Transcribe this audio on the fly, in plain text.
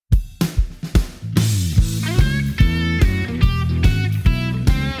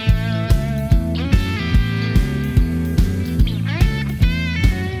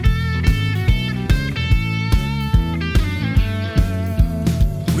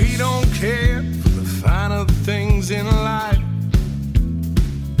We don't care for the finer things in life.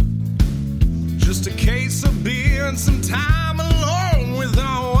 Just a case of beer and some time alone with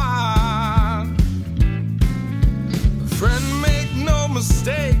our wife. Friend, make no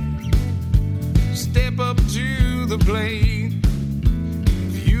mistake. Step up to the plate.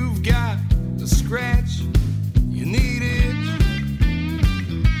 If you've got a scratch, you need it.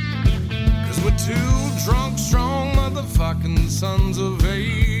 'Cause we're two drunk, strong motherfucking sons of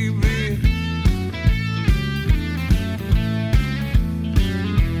A.B.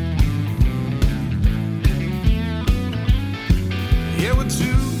 Yeah, we're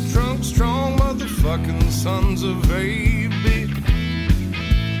two drunk, strong motherfucking sons of A.B.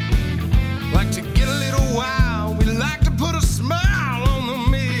 Like to get a little wild, we like to put a smile on the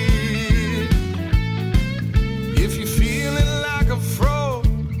meat. If you're feeling like a frog,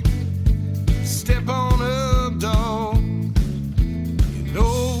 step on up, dog. You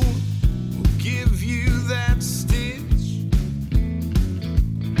know we'll give you that stitch.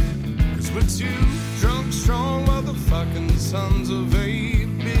 'Cause we're two drunk, strong motherfucking sons of A.B.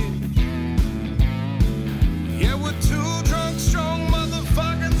 Yeah, we're two drunk, strong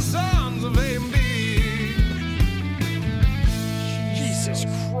motherfucking sons of A.B. Jesus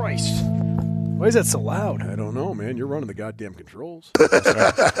Christ. Why is that so loud? I don't know, man. You're running the goddamn controls.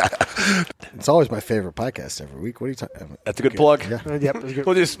 It's always my favorite podcast every week. What are you talking about? That's a good plug. Yeah. Yep. It was good.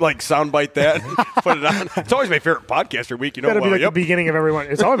 We'll just like soundbite that, put it on. It's always my favorite podcast every week. You know, That'll be like yep. the beginning of everyone.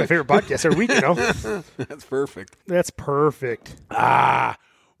 It's always my favorite podcast every week, you know? That's perfect. That's perfect.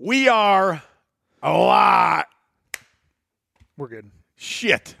 We are a lot. We're good.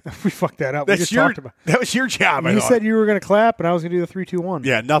 Shit. We fucked that up. We just talked about That was your job. I You thought. said you were going to clap, and I was going to do the 3, 2, 1.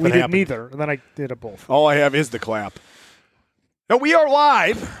 Yeah, nothing we happened. didn't either, and then I did it both. All I have is the clap. Now, we are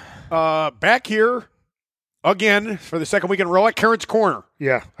live back here again for the second week in a row at Karen's Corner.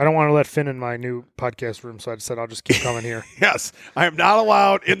 Yeah, I don't want to let Finn in my new podcast room, so I said I'll just keep coming here. Yes, I am not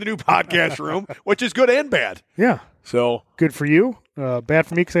allowed in the new podcast room, which is good and bad. Yeah, So good for you. Bad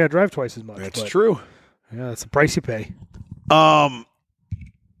for me because I got to drive twice as much. that's but, true. Yeah, that's the price you pay.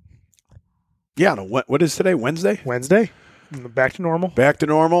 Yeah, no, what is today? Wednesday? Wednesday, back to normal. Back to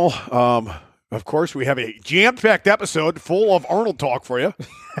normal. Of course, we have a jam-packed episode full of Arnold talk for you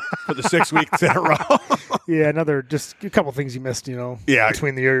for the 6 weeks in a row. Yeah, just a couple things you missed, Yeah.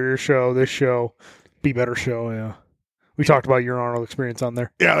 between your show, this show, Be Better show, yeah. We talked about your Arnold experience on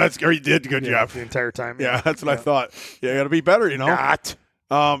there. Yeah, that's you did good job. The entire time. Yeah, that's what I thought. Yeah, you got to be better, Not.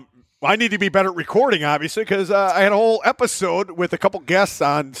 I need to be better at recording, obviously, because I had a whole episode with a couple guests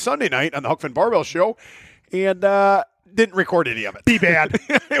on Sunday night on the Huck Finn Barbell Show, and didn't record any of it. Be bad.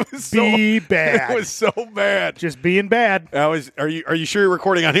 It was Be bad. It was so bad. Just being bad. Are you sure you're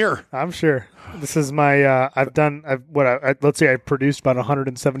recording on here? I'm sure. This is my. Let's say I've produced about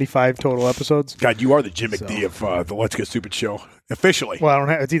 175 total episodes. God, you are the Jim McD of the Let's Get Stupid show officially. Well, I don't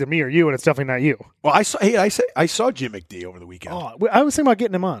have. It's either me or you, and it's definitely not you. Well, I saw Jim McD over the weekend. Oh, I was thinking about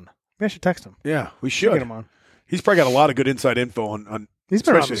getting him on. Maybe I should text him. Yeah, we Should should. get him on. He's probably got a lot of good inside info on He's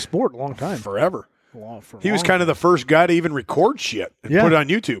been around especially the sport a long time. forever. For He was kind of the first guy to even record shit and Yeah. put it on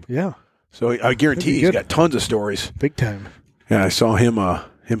YouTube. yeah, So I guarantee he's good. got tons of stories. big time. Yeah, I saw him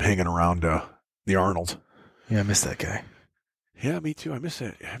hanging around the Arnold. Yeah, I miss that guy. Yeah, me too. I miss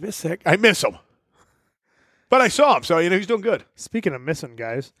that. I miss him. But I saw him, so he's doing good. Speaking of missing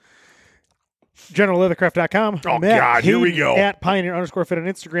guys, GeneralLeathercraft.com. Oh, Matt God, here we Hayden go. At Pioneer_Fit on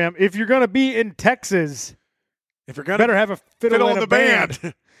Instagram. If you're going to be in Texas, If you're gonna better have a fiddle in and the a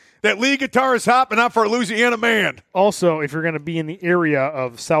band. that lead guitar is hopping out for a Louisiana man. Also, if you're going to be in the area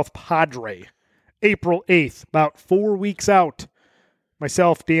of South Padre, April 8th, about 4 weeks out,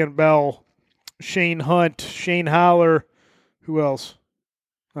 myself, Dan Bell, Shane Hunt, Shane Holler, who else?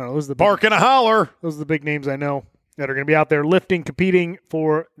 I don't know. Those are the Bark and a holler. Those are the big names I know that are going to be out there lifting, competing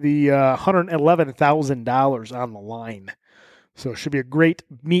for the $111,000 on the line. So it should be a great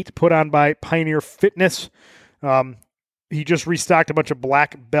meet put on by Pioneer Fitness. He just restocked a bunch of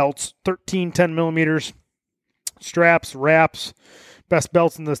black belts, 13 10 millimeters, straps, wraps, best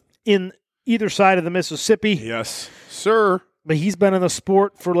belts in either side of the Mississippi. Yes, sir. But he's been in the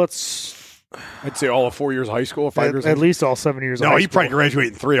sport for I'd say all of 4 years of high school, 5 years. at least all 7 years. of No, high he school. probably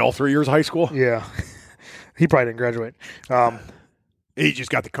graduated in all 3 years of high school. Yeah, he probably didn't graduate. He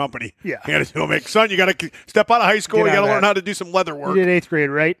just got the company. Yeah. Handed to him, like, son, you got to step out of high school. Get You got out to of learn that. how to do some leather work. You did 8th grade,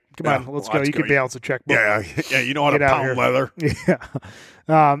 right? Come Yeah, on, let's well, go. You can balance a checkbook. Yeah, you know how to Get out pound here. leather.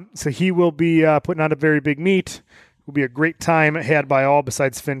 Yeah. So he will be putting on a very big meet. Will be a great time had by all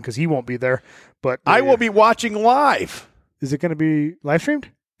besides Finn because he won't be there. But I will be watching live. Is it going to be live streamed?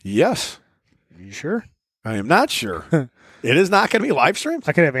 Yes. Are you sure? I am not sure. It is not going to be live streamed?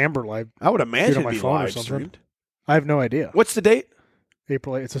 I could have Amber live. I would on imagine my it'd be phone or live something. streamed. I have no idea. What's the date?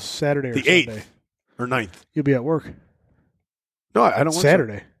 April 8th. It's a Saturday or The Sunday. 8th or 9th. You'll be at work. No, I don't want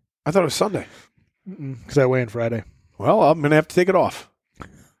Saturday. I thought it was Sunday. Because I weigh in Friday. Well, I'm going to have to take it off.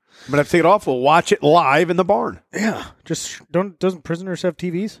 We'll watch it live in the barn. Yeah. Just doesn't prisoners have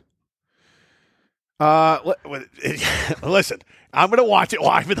TVs? Listen, I'm going to watch it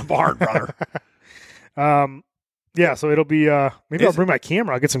live in the barn, brother. Yeah, so it'll be maybe I'll bring my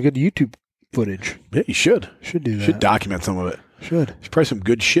camera. I'll get some good YouTube footage. Yeah, you should. Should do that. Should document some of it. Should. There's probably some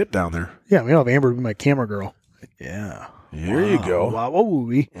good shit down there. Yeah, maybe I'll have Amber be my camera girl. Yeah. There you go. Wow. Whoa.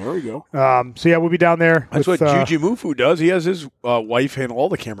 There we go. So yeah, we'll be down there. That's with, what Juju Mufu does. He has his wife handle all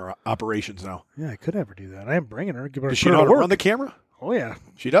the camera operations now. Yeah, I could have her do that. I am bringing her. Give her Does put she her know to how to work. run the camera? Oh yeah.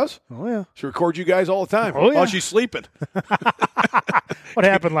 She does? Oh yeah. She records you guys all the time. Oh, yeah. While she's sleeping. What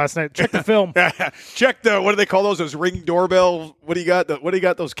happened last night? Check the film. Check the, what do they call those? Those Ring doorbell. What do you got? What do you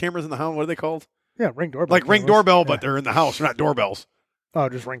got? Those cameras in the house? What are they called? Yeah, Ring doorbell. Like Ring cameras. doorbell, but Yeah. they're in the house. They're not doorbells. Oh,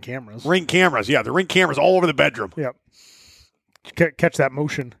 just Ring cameras. Ring cameras. Yeah, the Ring cameras all over the bedroom. Yep. Catch that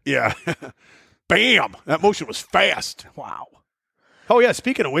motion. Yeah. Bam. That motion was fast. Wow. Oh, yeah.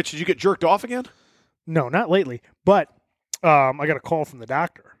 Speaking of which, did you get jerked off again? No, not lately. But I got a call from the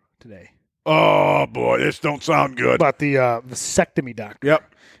doctor today Oh, boy. This don't sound good. about the vasectomy doctor.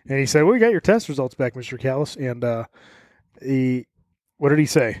 Yep. And he said, "Well, we got your test results back, Mr. Callis." And what did he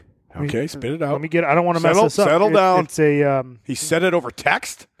say? Okay, spit it out. Let me get. I don't want to mess Settle- this up. settle down. It's a. He said it over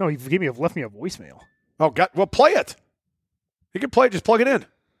text? No, he left me a voicemail. Oh, God. Well, play it. You can play it. Just plug it in.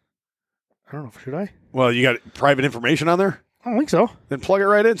 I don't know. Should I? Well, you got private information on there? I don't think so. Then plug it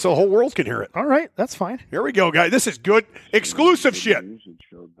right in so the whole world can hear it. All right, that's fine. Here we go, guys. This is good. Exclusive shit. It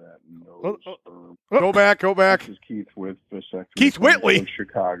showed that no Oh, sperm. Go back. This is Keith with Vasectomy Keith Clinic Whitley. in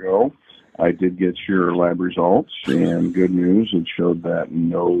Chicago. I did get your lab results, and good news, it showed that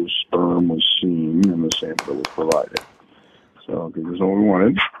no sperm was seen in the sample that was provided. So good result we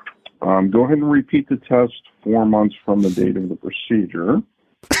wanted. Go ahead and repeat the test 4 months from the date of the procedure,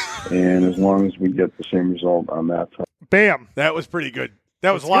 and as long as we get the same result on that test. Bam. That was pretty good.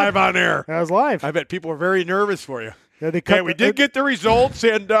 That was That's live good. on air. That was live. I bet people were very nervous for you. Yeah, they cut. Okay, we did get the results,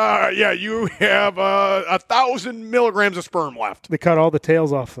 and you have 1,000 milligrams of sperm left. They cut all the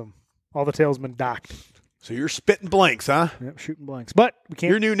tails off them. All the tails been docked. So you're spitting blanks, huh? Yep, shooting blanks. But we can't.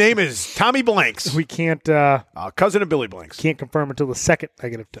 Your new name is Tommy Blanks, We can't. cousin of Billy Blanks. Can't confirm until the second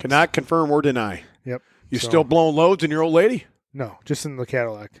negative test. Cannot confirm or deny. Yep. You So- still blowing loads in your old lady? No, just in the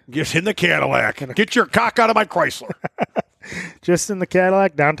Cadillac. Get in the Cadillac. Get your cock out of my Chrysler. Just in the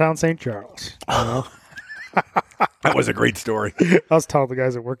Cadillac, downtown St. Charles. That was a great story. I was telling the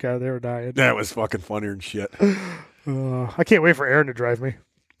guys that work out there were dying. That was fucking funnier than shit. I can't wait for Aaron to drive me.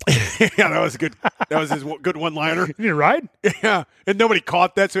 Yeah, that was good. That was his good one-liner. You need a ride? Yeah, and nobody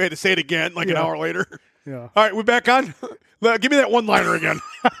caught that, so he had to say it again like an hour later. Yeah. All right, we back on? Give me that one-liner again.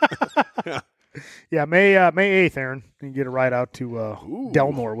 Yeah, May 8th, Aaron. You can get a ride out to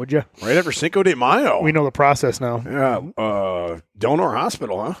Delmore, would you? Right after Cinco de Mayo. We know the process now. Yeah, Delnor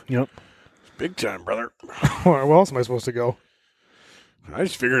Hospital, huh? Yep. Big time, brother. Where else am I supposed to go? I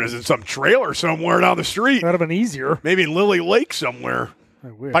just figured it was in some trailer somewhere down the street. That'd have been easier. Maybe in Lily Lake somewhere.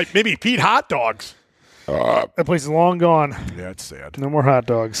 I wish. Like maybe Pete Hot Dogs. That place is long gone. Yeah, it's sad. No more hot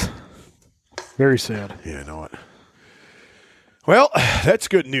dogs. Very sad. Yeah, I know it. Well, that's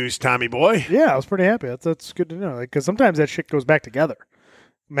good news, Tommy boy. Yeah, I was pretty happy. That's good to know. Because sometimes that shit goes back together.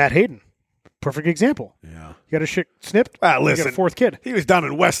 Matt Hayden, perfect example. Yeah. You got a shit snipped. You Listen, got a fourth kid. He was down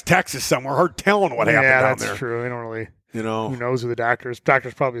in West Texas somewhere. Hard telling what happened Yeah, down that's there. true. They don't really. You know, Who knows who the doctor is?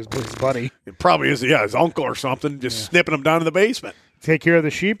 Doctor's probably his buddy. it probably is. Yeah, his uncle or something, just snipping him down in the basement. Take care of the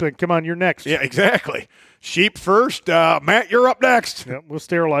sheep, and come on, you're next. Yeah, exactly. Sheep first. Matt, you're up next. Yep, we'll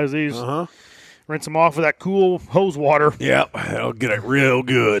sterilize these. Uh-huh. Rinse them off with that cool hose water. Yep, that'll get it real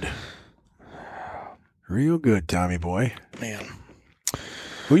good. Real good, Tommy boy. Man.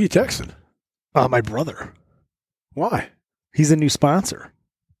 Who you texting? My brother. Why? He's a new sponsor.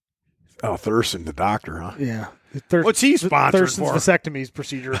 Oh, Thurston, the doctor, huh? Yeah. What's he sponsored Thurston's for? vasectomies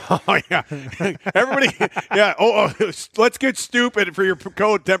procedure. Oh, yeah. Everybody, yeah. Oh, let's get stupid for your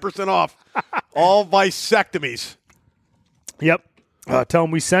code 10% off. All vasectomies. Yep. Tell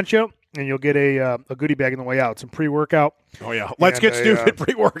him we sent you, and you'll get a goodie bag on the way out. Some pre-workout, Oh, yeah. Let's And get a, stupid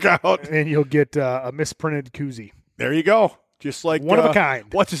pre-workout. and you'll get a misprinted koozie. There you go. Just like One of a kind.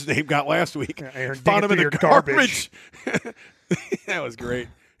 What's his name got last week? Aaron, Found him digging in the through your garbage. garbage. That was great.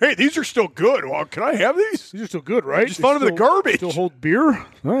 Hey, these are still good. Well, can I have these? These are still good, right? Just They found them in the still- garbage. Still hold beer?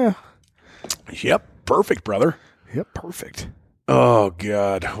 Oh, yeah. Yep. Perfect, brother. Yep, perfect. Oh,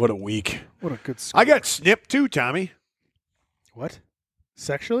 God. What a week. What a good I got snipped too, Tommy. What?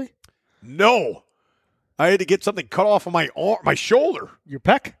 Sexually? No. I had to get something cut off of my arm, my shoulder. Your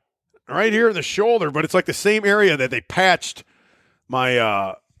pec? Right here in the shoulder, but it's like the same area that they patched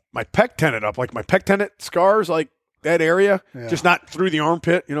my my pec tendon up, like my pec tendon scars, like that area, just not through the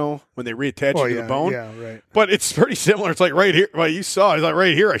armpit, when they reattach it to the bone. Yeah, right. But it's pretty similar. It's like right here. Well, you saw. It's like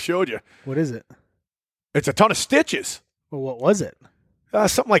right here. I showed you. What is it? It's a ton of stitches. Well, what was it?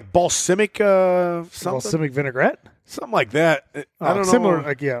 Something like balsamic, something. Balsamic vinaigrette? Something like that. I don't know.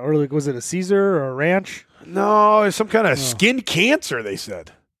 Similar, or like, was it a Caesar or a ranch? No, it's some kind of skin cancer, they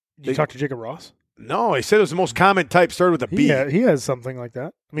said. Did you talk to Jacob Ross? No, he said it was the most common type, started with a B. Yeah, he has something like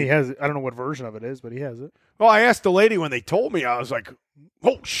that. I mean, he has. I don't know what version of it is, but he has it. Well, I asked the lady when they told me, I was like,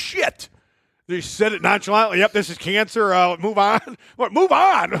 oh, shit. They said it nonchalantly. Yep, this is cancer. Move on. What? Move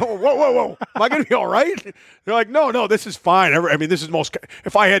on. Whoa. Am I going to be all right? They're like, no, this is fine. I mean, this is most.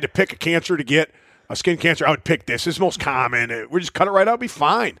 If I had to pick a cancer to get, a skin cancer, I would pick this. This is most common. We just cut it right out. It'll be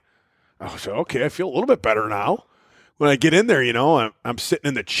fine. I said, okay, I feel a little bit better now. When I get in there, I'm sitting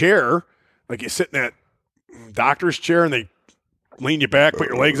in the chair, like you sit in that doctor's chair, and they lean you back, put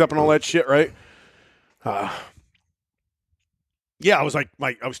your legs up and all that shit, right? Yeah, I was like,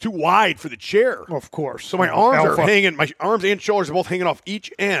 I was too wide for the chair. Well, of course. So my arms are hanging, my arms and shoulders are both hanging off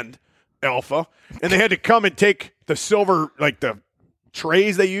each end, Alpha. And they had to come and take the silver, like the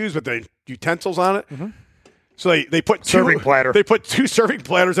trays they use with the utensils on it. Mm-hmm. So they put serving platter. They put 2 serving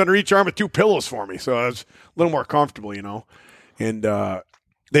platters under each arm with 2 pillows for me. So I was a little more comfortable, And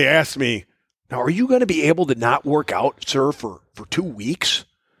they asked me, now, are you going to be able to not work out, sir, for 2 weeks?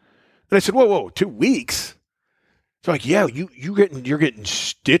 And I said, whoa, 2 weeks? So like, yeah, you're getting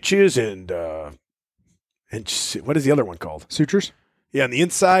stitches and what is the other one called? Sutures. Yeah, on the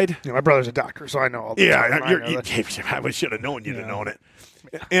inside. Yeah, my brother's a doctor, so I know all the I should have known you'd have known it.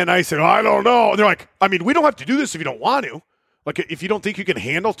 And I said, I don't know. And they're like, I mean, we don't have to do this if you don't want to. Like, if you don't think you can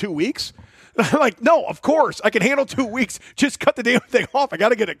handle 2 weeks. And I'm like, no, of course I can handle 2 weeks. Just cut the damn thing off. I got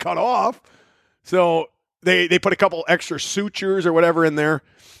to get it cut off. So they put a couple extra sutures or whatever in there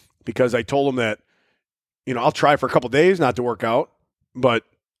because I told them that, I'll try for a couple days not to work out, but,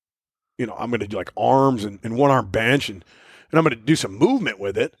 I'm going to do like arms and 1-arm bench and I'm going to do some movement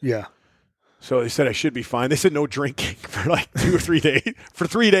with it. Yeah. So they said I should be fine. They said no drinking for like 2 or 3 days. For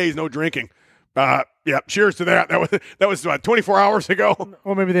 3 days, no drinking. Yeah, cheers to that. That was about 24 hours ago.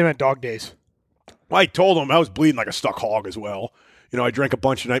 Or maybe they meant dog days. Well, I told them I was bleeding like a stuck hog as well. I drank a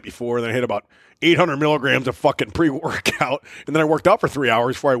bunch the night before, and then I hit about 800 milligrams of fucking pre-workout, and then I worked out for 3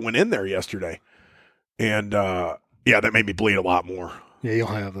 hours before I went in there yesterday. And, that made me bleed a lot more. Yeah, you'll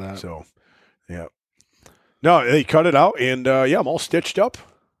have that. So, yeah. No, they cut it out, and, I'm all stitched up.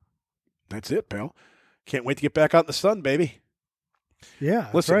 That's it, pal. Can't wait to get back out in the sun, baby. Yeah,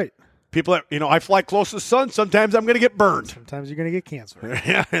 that's Listen, right. People that, I fly close to the sun. Sometimes I'm going to get burned. Sometimes you're going to get cancer.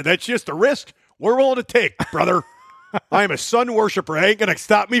 Yeah, that's just a risk we're willing to take, brother. I am a sun worshiper. It ain't going to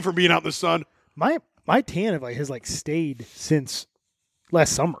stop me from being out in the sun. My tan has stayed since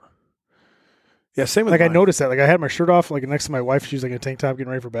last summer. Yeah, same with I mine. noticed that. I had my shirt off next to my wife. She was in a tank top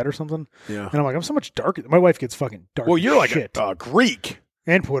getting ready for bed or something. Yeah. And I'm like, I'm so much darker. My wife gets fucking dark. Well, you're like shit. a Greek.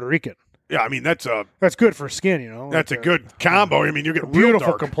 And Puerto Rican. Yeah, I mean, that's good for skin, That's a good combo. I mean, you're getting beautiful real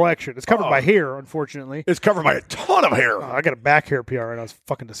dark. complexion. It's covered by hair, unfortunately. It's covered by a ton of hair. I got a back hair PR right now. It's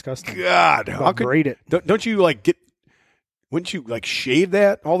fucking disgusting. God. How could braid it? Don't you wouldn't you shave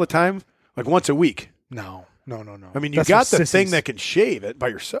that all the time? Like once a week? No. I mean, you That's got for the sissies. thing that can shave it by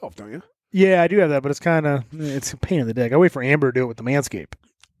yourself, don't you? Yeah, I do have that, but it's a pain in the dick. I wait for Amber to do it with the Manscaped.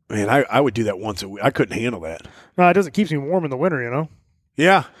 Man, I would do that once a week. I couldn't handle that. No, it keeps me warm in the winter,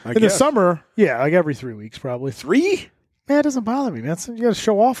 Yeah. In the summer, every 3 weeks probably. 3? Man, it doesn't bother me, man. You got to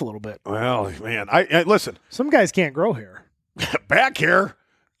show off a little bit. Well, man, I listen. Some guys can't grow hair. Back hair?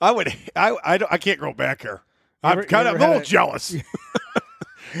 I can't grow back hair. I'm a little jealous.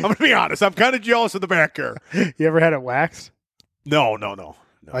 I'm going to be honest. I'm kind of jealous of the back hair. You ever had it waxed? No.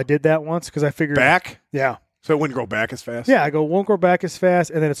 I did that once because I figured. Back? Yeah. So it wouldn't grow back as fast? Yeah, won't grow back as fast,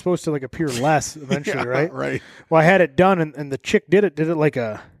 and then it's supposed to appear less eventually, right? Right. Well, I had it done, and the chick did it like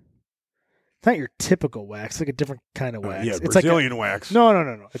it's not your typical wax, it's like a different kind of wax. Yeah, it's Brazilian wax.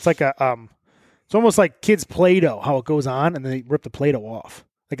 No. It's like it's almost like kids' Play-Doh, how it goes on, and then they rip the Play-Doh off.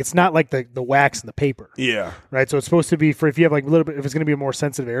 Like it's not like the wax and the paper. Yeah. Right. So it's supposed to be for if you have a little bit, if it's going to be a more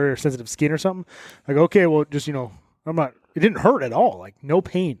sensitive area or sensitive skin or something. Okay, well, just I'm not. It didn't hurt at all. No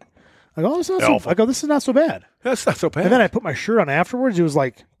pain. This is not so. I go, this is not so bad. That's not so bad. And then I put my shirt on afterwards. It was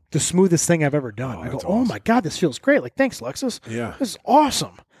like the smoothest thing I've ever done. I go, awesome. my God, this feels great. Thanks, Lexus. Yeah. This is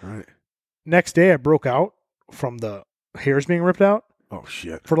awesome. Right. Next day, I broke out from the hairs being ripped out Oh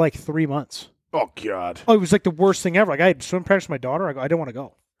shit. for like 3 months. Oh god. Oh, it was like the worst thing ever. Like I had swim practice with my daughter. I go, I don't want to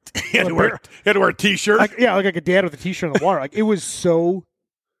go. He had to wear a t-shirt. Like a dad with a t-shirt in the water. Like it was so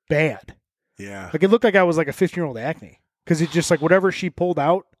bad. Yeah. Like it looked like I was like a 15-year-old acne because it just like whatever she pulled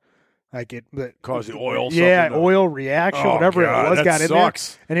out, like it Caused the oil. Yeah, something to- oil reaction, Oh, whatever God, it was, that got in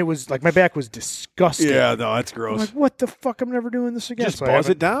sucks. there, and it was like my back was disgusting. Yeah, no, that's I'm gross. like, what the fuck? I'm never doing this again. Just So I buzz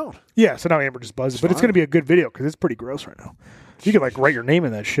haven't- it down. Yeah, so now Amber just buzzes, but it's going to be a good video because it's pretty gross right now. You can like write your name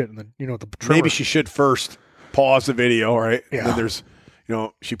in that shit, and then the trimmer. Maybe she should first pause the video, right? Yeah. And then there's,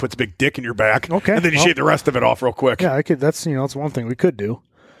 she puts a big dick in your back. Okay, And then you well- shave the rest of it off real quick. Yeah, I could. That's that's one thing we could do.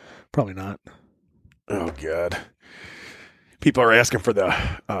 Probably not. Oh god. People are asking for the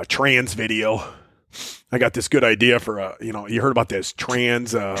trans video. I got this good idea for you heard about this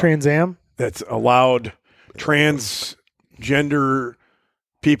trans Trans Am. that's allowed transgender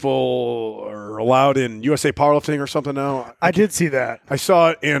people are allowed in USA powerlifting or something now. I did see that. I saw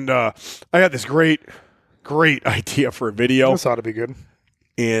it and I had this great idea for a video. This ought to be good.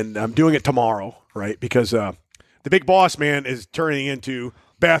 And I'm doing it tomorrow, right? Because the big boss man is turning into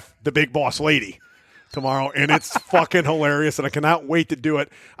Beth, the big boss lady, tomorrow, and it's fucking hilarious, and I cannot wait to do it.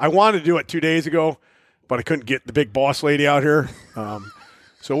 I wanted to do it 2 days ago, but I couldn't get the big boss lady out here.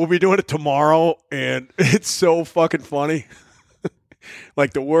 So we'll be doing it tomorrow, and it's so fucking funny.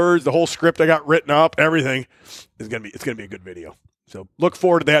 Like the words, the whole script I got written up, everything it's gonna be a good video. So look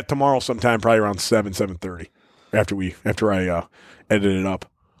forward to that tomorrow sometime, probably around 7:30, after I edit it up.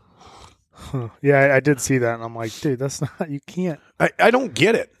 Yeah, I did see that, and I'm like, dude, that's not. You can't. I don't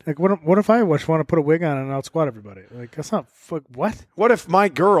get it. Like, what if I just want to put a wig on and out squat everybody? Like, that's not what? What if my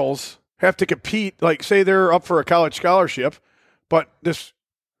girls have to compete? Like, say they're up for a college scholarship, but this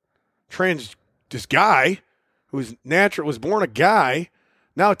guy who's was born a guy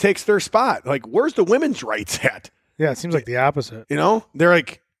now takes their spot. Like, where's the women's rights at? Yeah, it seems like the opposite. They're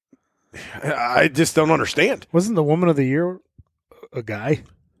like, I just don't understand. Wasn't the Woman of the Year a guy?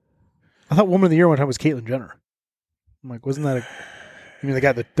 I thought Woman of the Year one time was Caitlyn Jenner. I'm like, wasn't that you mean the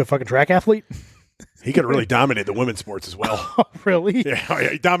guy, the fucking track athlete? He could really dominate the women's sports as well. Oh, really? Yeah,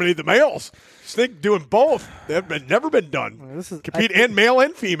 he dominated the males. Just think doing both. They've never been done. This is Compete and male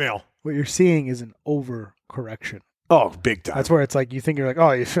and female. what you're seeing is an overcorrection. Oh, big time. That's where it's like you think you're like, oh,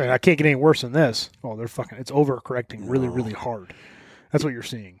 I can't get any worse than this. Oh, it's overcorrecting really, really hard. That's what you're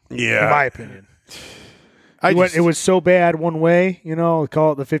seeing. Yeah. In my opinion. It was so bad one way, call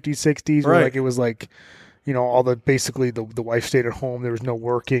it the 50s, 60s, where Right. like it was like, basically the wife stayed at home. There was no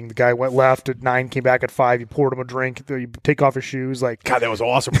working. The guy went left at 9, came back at 5. You poured him a drink. You take off his shoes. Like, God, that was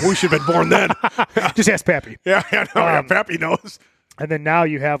awesome. We should have been born then. just ask Pappy. Yeah, Pappy knows. And then now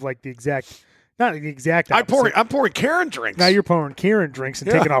you have like not the exact opposite. I'm pouring Karen drinks. Now you're pouring Karen drinks and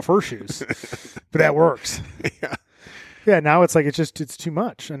taking off her shoes. But that works. Yeah. Yeah, now it's like it's too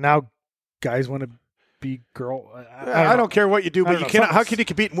much. And now guys want to be girl. I don't care what you do, I but don't you know, cannot. How something's- can you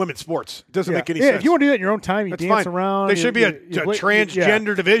compete in women's sports? It doesn't make any yeah, sense. if you want to do that in your own time, you That's dance fine. around. There should be a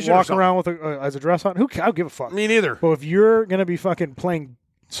transgender division or Walk something. around with as a dress on. I don't give a fuck. Me neither. But if you're gonna be fucking playing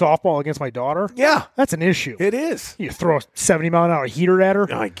softball against my daughter, Yeah, that's an issue. it is. You throw a 70-mile-an-hour heater at her.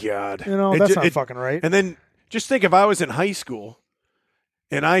 Oh, my God. That's not fucking right. And then just think if I was in high school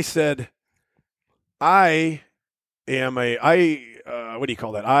and I said, I am what do you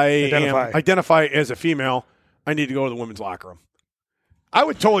call that? Identify as a female. I need to go to the women's locker room. I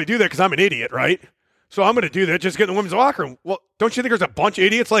would totally do that because I'm an idiot, right? So I'm going to do that. Just get in the women's locker room. Well, don't you think there's a bunch of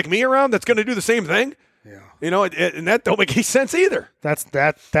idiots like me around that's going to do the same thing? Yeah. And that don't make any sense either. That's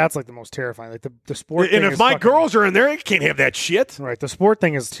like the most terrifying. Like the sport. And thing if is my fucking- girls are in there, you can't have that shit. right, the sport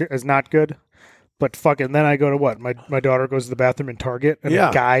thing is not good. But fucking, then I go to what? My daughter goes to the bathroom in Target, and Yeah.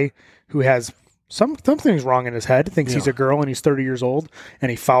 a guy who has something's wrong in his head thinks he's a girl and he's 30 years old,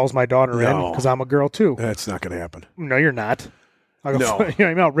 and he fouls my daughter in No. because I'm a girl too. That's not going to happen. No, you're not. I'll go, No. you know what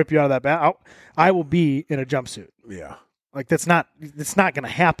I mean? I'll rip you out of that bath. I will be in a jumpsuit. Yeah. Like it's not going to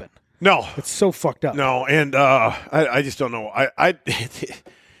happen. No. It's so fucked up. No, and I just don't know. I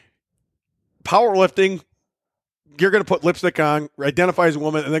powerlifting, you're going to put lipstick on, identify as a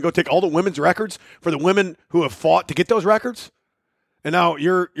woman, and then go take all the women's records for the women who have fought to get those records. And now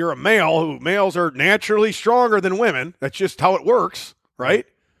you're a male who males are naturally stronger than women. That's just how it works, right?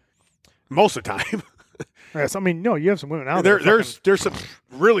 Most of the time. Yes, I mean, no, you have some women out there. There's some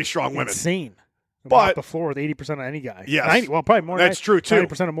really strong women. Insane. But- Off the floor with 80% of any guy. Yes. 90, well, probably more. That's true, too.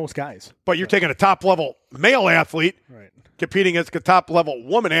 90% of most guys. But you're taking a top level male athlete Right. competing against a top level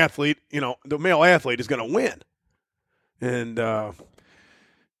woman athlete. The male athlete is going to win. And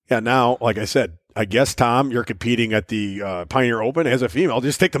now, like I said, I guess, Tom, you're competing at the Pioneer Open as a female.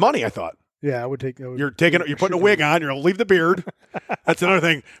 Just take the money, I thought. Yeah, I would take. You're putting a wig on. You're going to leave the beard. That's another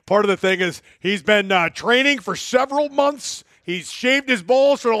thing. Part of the thing is he's been training for several months. He's shaved his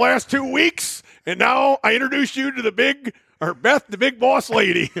balls for the last 2 weeks. And now I introduce you to Beth, the big boss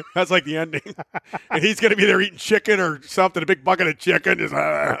lady. That's like the ending. And he's going to be there eating chicken or something, a big bucket of chicken, just,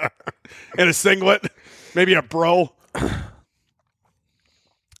 in a singlet, maybe a bro.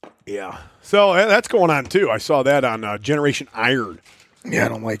 Yeah. So that's going on, too. I saw that on Generation Iron. Yeah, I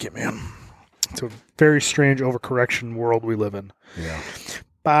don't like it, man. It's a very strange overcorrection world we live in. Yeah.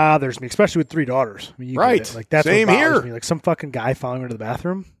 Bothers me, especially with 3 daughters. I mean, you Right. get it. Like, that's Same what bothers here. me. Like, some fucking guy following her to the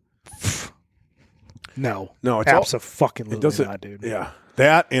bathroom. No. No, it's absolutely it doesn't, not, dude. Yeah.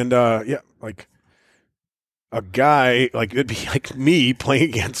 That and, like a guy, like it'd be like me playing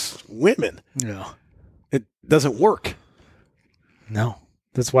against women. No. It doesn't work. No.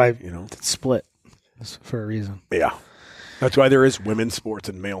 That's why, You know? it's split. That's for a reason. Yeah. That's why there is women's sports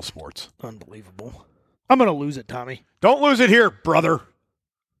and male sports. Unbelievable. I'm going to lose it, Tommy. Don't lose it here, brother.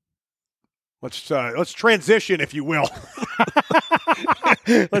 Let's transition, if you will.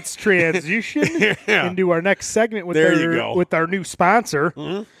 Let's transition Yeah. into our next segment with There you go. with our new sponsor.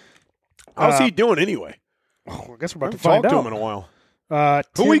 Mm-hmm. How's he doing anyway? Oh, I guess we're I about to haven't find talked to out. him in a while.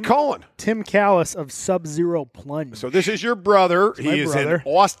 Tim, Who we calling? Tim Callis of Sub-Zero Plunge. So this is your brother. my He is brother.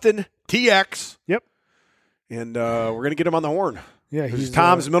 in Austin, TX. Yep. And we're going to get him on the horn. Yeah, He's he's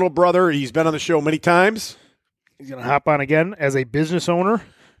Tom's middle brother. He's been on the show many times. He's going to hop on again as a business owner.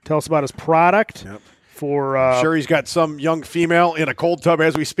 Tell us about his product. Yep. For Sure, he's got some young female in a cold tub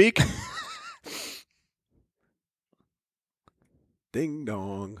as we speak. Ding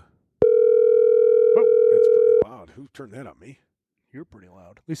dong. That's pretty loud. Who turned that on? Me? You're pretty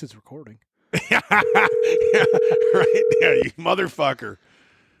loud. At least it's recording. Yeah, right. Yeah, you motherfucker.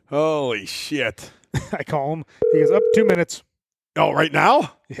 Holy shit. I call him. He goes, up 2 minutes. Oh, right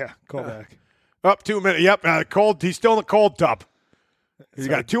now? Yeah, call back. Up 2 minutes. Yep. Cold. He's still in the cold tub. He's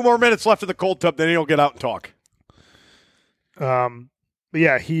got 2 more minutes left in the cold tub. Then he'll get out and talk. But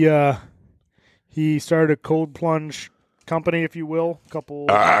yeah, he started a cold plunge company, if you will, a couple,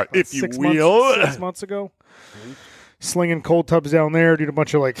 if you 6 will. months, 6 months ago. Slinging cold tubs down there, doing a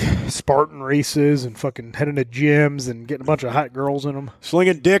bunch of like Spartan races and fucking heading to gyms and getting a bunch of hot girls in them.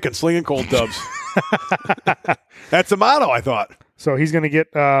 Slinging dick and slinging cold tubs. That's the motto, I thought. So he's going to get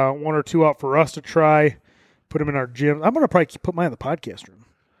 1 or 2 out for us to try, put them in our gym. I'm going to probably put mine in the podcast room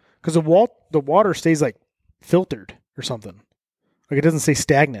because the water stays like filtered or something. Like it doesn't stay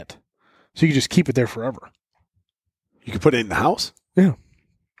stagnant. So you can just keep it there forever. You can put it in the house? Yeah.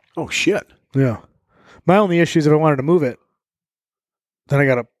 Oh, shit. Yeah. My only issue is if I wanted to move it, then I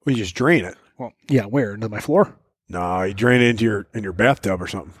got to, Well, you just drain it. well, yeah, where? Into my floor? No, you drain it into your bathtub or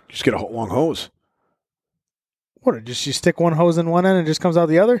something. Just get a long hose. What? Just you stick one hose in one end and it just comes out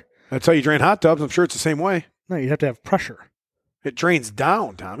the other? That's how you drain hot tubs. I'm sure it's the same way. No, you'd have to have pressure. It drains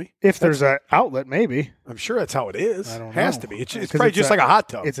down, Tommy. If there's an outlet, maybe. I'm sure that's how it is. I don't Has know. to be. It's 'Cause probably it's just like a hot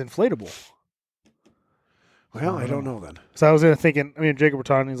tub. It's inflatable. Well, I don't know then. So I was thinking, I mean, Jacob were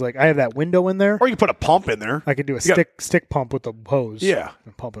talking, he's like, I have that window in there. Or you can put a pump in there. I could do a You got- stick pump with the hose. Yeah.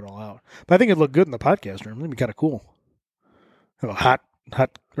 And pump it all out. But I think it'd look good in the podcast room. It'd be kind of cool. Have a hot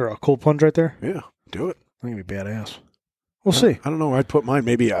or a cold plunge right there. Yeah, do it. I think it'd be badass. We'll see. I don't know where I'd put mine.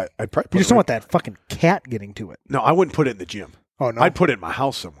 Maybe I'd probably put You just it don't right- want that fucking cat getting to it. No, I wouldn't put it in the gym. Oh, no. I'd put it in my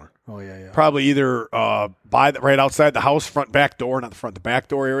house somewhere. Oh, yeah, yeah. Probably either right outside the house, front back door, not the front, the back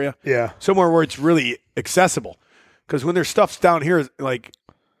door area. Yeah. Somewhere where it's really accessible. Because when there's stuff down here, like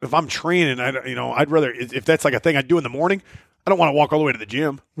if I'm training, I'd rather if that's like a thing I'd do in the morning. I don't want to walk all the way to the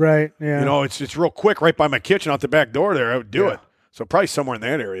gym. Right. Yeah. You know, it's real quick right by my kitchen out the back door there. I would do Yeah. it. So probably somewhere in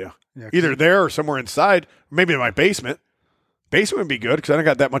that area, Yeah, 'cause either there or somewhere inside, maybe in my basement. Basement would be good because I don't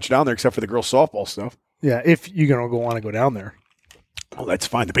got that much down there except for the girls' softball stuff. Yeah. If you're going to want to go down there. Oh, that's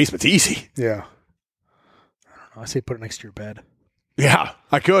fine. The basement's easy. Yeah. I don't know. I say put it next to your bed. Yeah,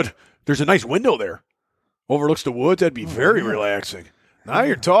 I could. There's a nice window there. Overlooks the woods. That'd be very relaxing. Now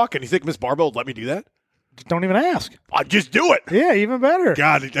you're talking. You think Miss Barbell would let me do that? Just don't even ask. I'll just do it. Yeah, even better.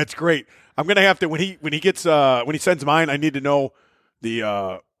 God, that's great. I'm gonna have to when he sends mine. I need to know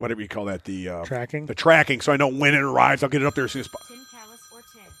the whatever you call that Tracking. the tracking, so I know when it arrives. I'll get it up there as soon as possible. Tim Callis or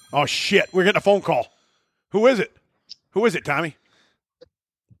Tim. Oh shit, we're getting a phone call. Who is it? Who is it, Tommy?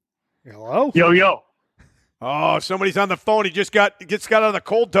 Hello? Yo, yo. Oh, somebody's on the phone. He just got out of the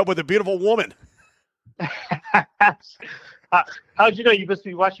cold tub with a beautiful woman. How'd you know? You must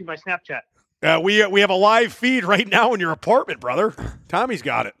be watching my Snapchat. We have a live feed right now in your apartment, brother. Tommy's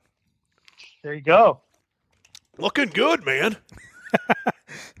got it. There you go. Looking good, man.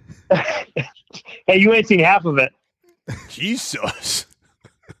 Hey, you ain't seen half of it. Jesus.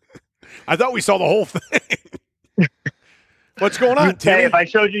 I thought we saw the whole thing. What's going on, Hey, Timmy? if I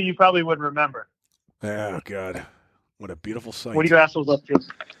showed you, you probably wouldn't remember. Oh, God. What a beautiful sight. What are you assholes up to?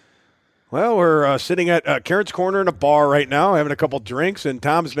 Well, we're sitting at Karen's Corner in a bar right now, having a couple drinks, and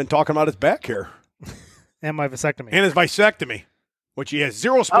Tom's been talking about his back hair And my vasectomy. and his vasectomy, which he has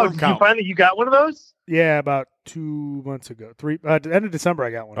zero Oh, sperm did count. you got one of those? Yeah, about 2 months ago. At the end of December,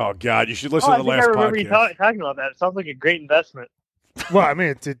 I got one. Oh, God. You should listen I to the think last I remember you podcast. talking about that. It sounds like a great investment. Well, I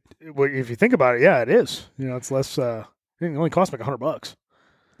mean, well, if you think about it, yeah, it is. It's less. I think it only costs like $100.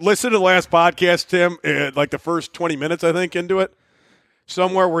 Listen to the last podcast, Tim, like the first 20 minutes, I think, into it.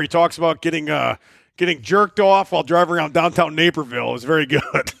 Somewhere where he talks about getting jerked off while driving around downtown Naperville. It was very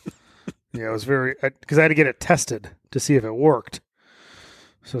good. Yeah, it was very because I had to get it tested to see if it worked.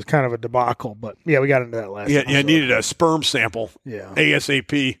 So it's kind of a debacle, but yeah, we got into that last. Yeah, episode. needed a sperm sample. Yeah,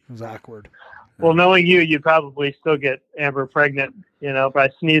 ASAP. it was awkward. Well, knowing you'd probably still get Amber pregnant,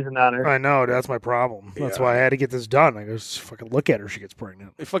 by sneezing on her. I know that's my problem. That's Yeah. why I had to get this done. I just fucking look at her; she gets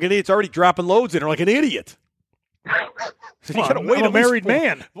pregnant. The fucking idiot's already dropping loads in her like an idiot. So you Come gotta on, wait I'm a at least married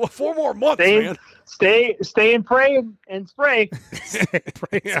man. 4 more months, Stay, man. stay and pray and spray.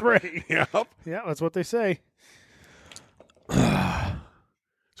 Pray, spray. Yep. Yeah, that's what they say.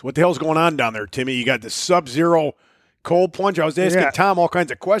 So what the hell's going on down there, Timmy? You got the Sub-Zero cold plunge. I was asking Yeah. Tom all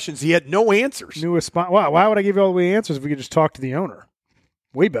kinds of questions. He had no answers. Newest spot. Wow, why would I give you all the answers if we could just talk to the owner?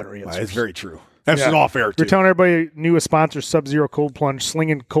 Way better answers. That's very true. That's Yeah. an off-air, too. We're telling everybody newest sponsor Sub-Zero Cold Plunge,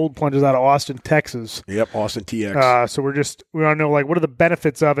 slinging cold plunges out of Austin, Texas. Yep, Austin TX. So we want to know what are the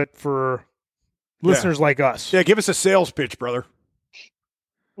benefits of it for listeners like us. Yeah, give us a sales pitch, brother.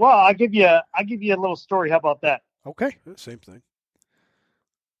 Well, I'll give you a little story. How about that? Okay. Same thing.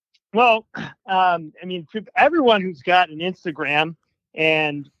 Well, everyone who's got an Instagram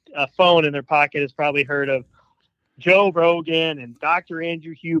and a phone in their pocket has probably heard of Joe Rogan and Dr.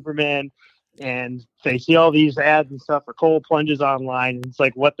 Andrew Huberman, and they see all these ads and stuff for cold plunges online, and it's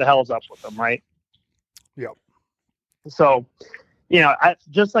like, what the hell's up with them, right? Yep. So,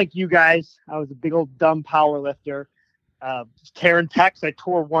 just like you guys, I was a big old dumb power lifter. Tearing pecs, I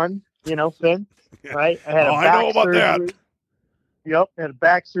tore one, Finn, Yeah. right? I had I know about that. Yep, had a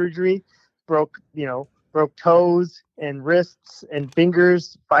back surgery, broke toes and wrists and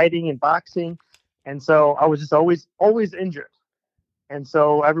fingers fighting and boxing. And so I was just always injured. And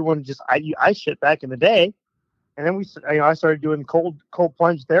so everyone I shit back in the day. And then I started doing cold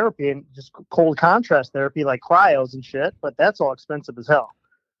plunge therapy and just cold contrast therapy like cryos and shit. But that's all expensive as hell.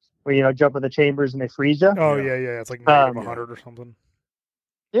 Where, jump in the chambers and they freeze you. Oh, yeah. It's like negative Um, 100 or something.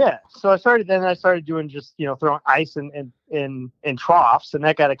 Yeah. So I started doing just, throwing ice in troughs, and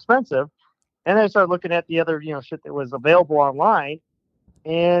that got expensive. And then I started looking at the other, shit that was available online.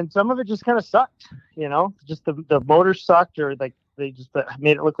 And some of it just kind of sucked, just the motors sucked, or like they just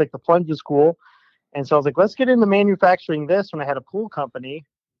made it look like the plunge was cool. And so I was like, let's get into manufacturing this when I had a pool company,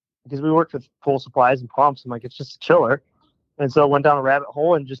 because we worked with pool supplies and pumps. I'm like, it's just a chiller. And so I went down a rabbit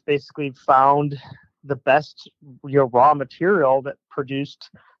hole and just basically found the best raw material that produced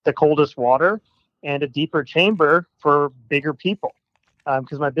the coldest water and a deeper chamber for bigger people.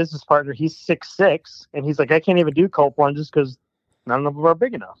 Because my business partner, he's 6'6", and he's like, I can't even do cold plunges because none of them are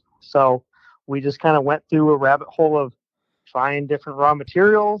big enough. So we just kind of went through a rabbit hole of trying different raw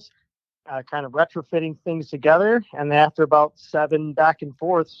materials, kind of retrofitting things together. And then after about 7 back and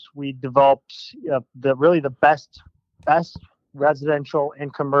forths, we developed the best residential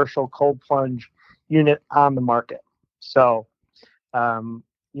and commercial cold plunge unit on the market. So,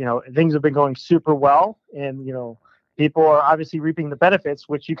 things have been going super well, and, people are obviously reaping the benefits,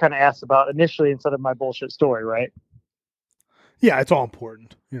 which you kind of asked about initially instead of my bullshit story, right? Yeah, it's all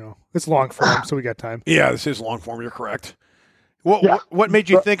important. It's long form, so we got time. Yeah, this is long form. You're correct. What made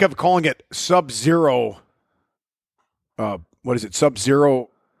you think of calling it Sub-Zero? What is it? Sub-Zero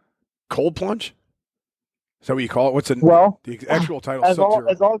cold plunge? Is that what you call it? What's the actual title?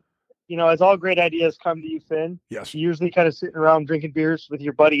 Sub-Zero. As all great ideas come to you, Finn, Yes. you're usually kind of sitting around drinking beers with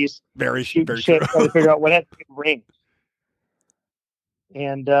your buddies, Very shooting true. shit, trying to figure out what had to ring.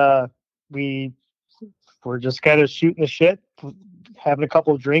 And we were just kind of shooting the shit, having a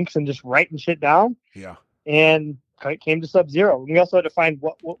couple of drinks and just writing shit down. Yeah. And it came to Sub-Zero. We also had to find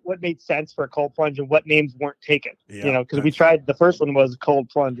what made sense for a cold plunge and what names weren't taken. Yeah, because we tried, the first one was cold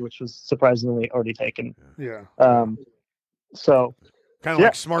plunge, which was surprisingly already taken. Yeah. So Kind of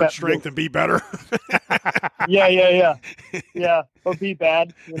like smart strength and be better. yeah. Or be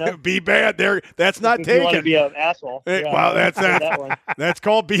bad, Be bad. There. That's not if you want to taken. be an asshole. Hey, Yeah, well, that's that one. That's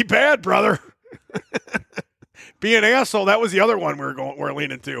called be bad, brother. Be an asshole. That was the other one we're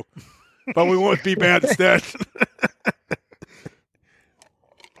leaning to, but we won't be bad instead.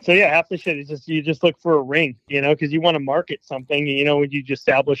 So yeah, half the shit is just you just look for a ring, because you want to market something. When you just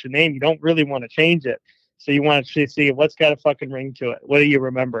establish a name, you don't really want to change it. So you want to see what's got a fucking ring to it. What do you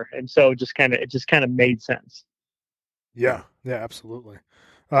remember? And so it just kind of made sense. Yeah, absolutely.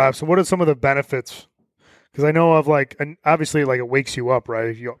 So what are some of the benefits? Because I know of and obviously it wakes you up, right?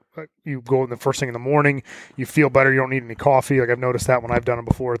 If you go in the first thing in the morning, you feel better. You don't need any coffee. I've noticed that when I've done it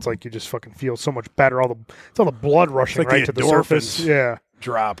before. It's you just fucking feel so much better. It's all the blood rushing right to the surface. Yeah,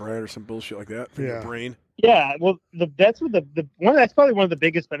 drop right or some bullshit like that from your brain. Yeah, well, that's probably one of the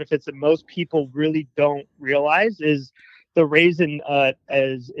biggest benefits that most people really don't realize is the raise in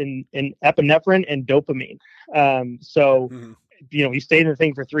epinephrine and dopamine. You stay in the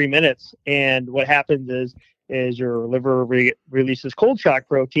thing for 3 minutes, and what happens is your liver releases cold shock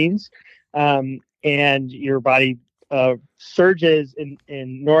proteins, and your body surges in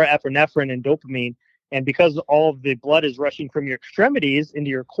norepinephrine and dopamine. And because all of the blood is rushing from your extremities into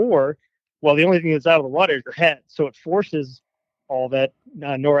your core, well, the only thing that's out of the water is your head. So it forces all that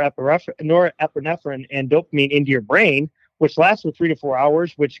norepinephrine and dopamine into your brain, which lasts for 3 to 4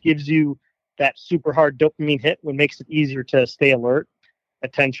 hours, which gives you that super hard dopamine hit, which makes it easier to stay alert,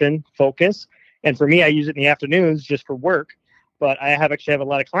 attention, focus. And for me, I use it in the afternoons just for work, but I actually have a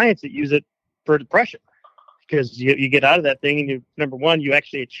lot of clients that use it for depression, because you get out of that thing and number one, you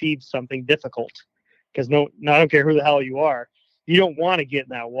actually achieve something difficult, because I don't care who the hell you are, you don't want to get in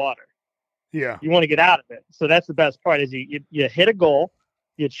that water. Yeah. You want to get out of it. So that's the best part is you hit a goal,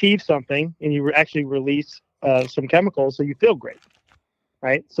 you achieve something, and you actually release some chemicals so you feel great.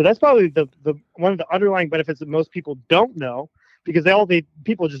 Right. So that's probably the one of the underlying benefits that most people don't know, because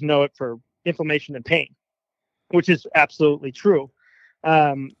people just know it for inflammation and pain, which is absolutely true.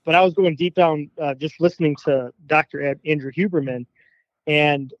 But I was going deep down just listening to Dr. Andrew Huberman,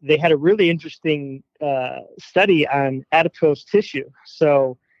 and they had a really interesting study on adipose tissue.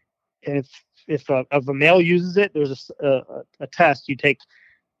 So if a male uses it, there's a test. You take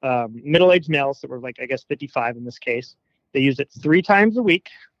middle-aged males that were 55 in this case. They use it 3 times a week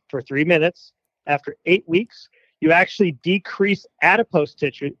for 3 minutes. After 8 weeks, you actually decrease adipose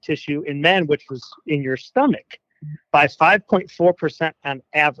tissue in men, which was in your stomach, by 5.4% on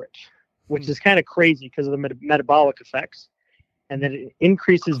average, which is kind of crazy because of the metabolic effects. And then it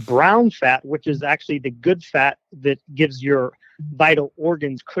increases brown fat, which is actually the good fat that gives your vital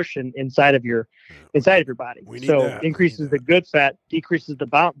organs cushion inside of your body. So increases the good fat, decreases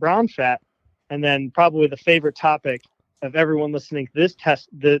the brown fat, and then probably the favorite topic of everyone listening to this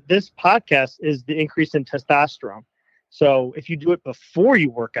podcast is the increase in testosterone. So if you do it before you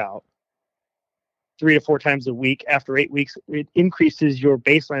work out 3 to 4 times a week, after 8 weeks, it increases your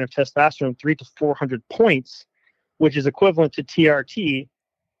baseline of testosterone 300 to 400 points, which is equivalent to TRT,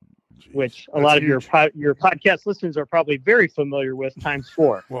 which a lot of your podcast listeners are probably very familiar with, times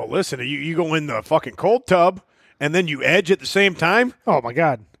 4. Well, listen, you go in the fucking cold tub and then you edge at the same time. Oh my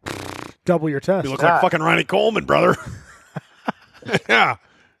God. Double your test. You look like fucking Ronnie Coleman, brother. Yeah.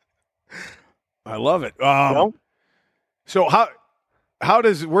 I love it. So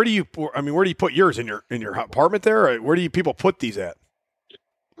where do you put yours in your apartment there? Or where do you people put these at?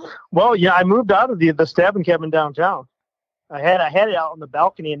 Well, yeah, I moved out of the stabbing cabin downtown. I had it out on the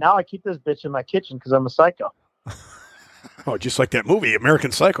balcony, and now I keep this bitch in my kitchen because I'm a psycho. Oh, just like that movie,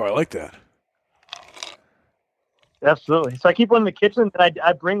 American Psycho. I like that. Absolutely. So I keep one in the kitchen, and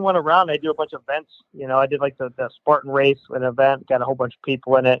I bring one around. I do a bunch of events. I did the Spartan race, an event, got a whole bunch of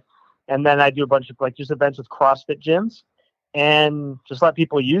people in it. And then I do a bunch of just events with CrossFit gyms, and just let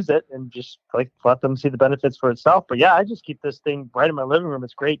people use it and just let them see the benefits for itself. But yeah, I just keep this thing right in my living room.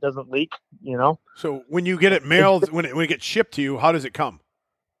 It's great. Doesn't leak, So when you get it mailed, when it gets shipped to you, how does it come?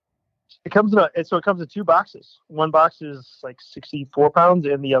 It comes in 2 boxes. One box is 64 pounds,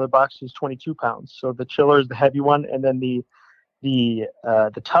 and the other box is 22 pounds. So the chiller is the heavy one, and then the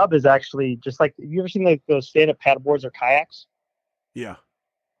tub is actually just have you ever seen those stand-up paddleboards or kayaks? Yeah.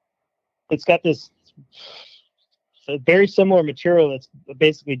 It's got this very similar material that's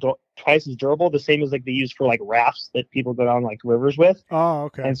basically twice as durable, the same as they use for rafts that people go down rivers with. Oh,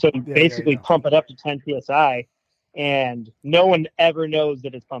 okay. And so you basically pump it up to 10 psi, and no one ever knows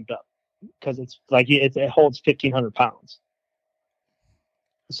that it's pumped up, because it's it holds 1,500 pounds.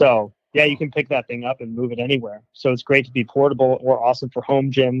 So yeah, you can pick that thing up and move it anywhere. So it's great to be portable, or awesome for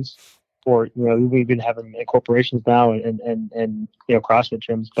home gyms, or we've been having corporations now and CrossFit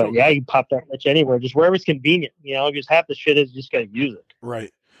gyms. But yeah, you pop that bitch anywhere, just wherever it's convenient. Just half the shit is just got to use it.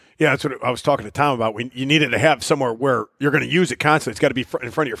 Right. Yeah, that's what I was talking to Tom about. You needed to have somewhere where you're going to use it constantly. It's got to be in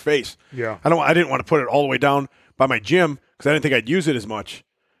front of your face. Yeah. I didn't want to put it all the way down by my gym because I didn't think I'd use it as much.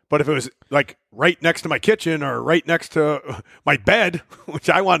 But if it was like right next to my kitchen or right next to my bed, which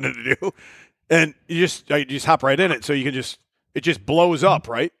I wanted to do, and you just hop right in it, so you can it just blows up,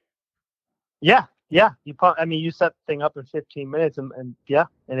 right? Yeah. You set the thing up in 15 minutes, and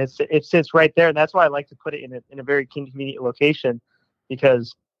it sits right there, and that's why I like to put it in a very convenient location,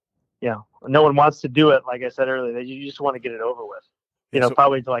 because no one wants to do it. Like I said earlier, you just want to get it over with.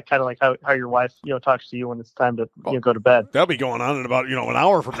 Probably kind of like how your wife talks to you when it's time to go to bed. That'll be going on in about an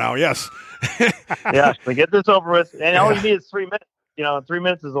hour from now. Yes. Yeah, so get this over with, and all you need is 3 minutes. 3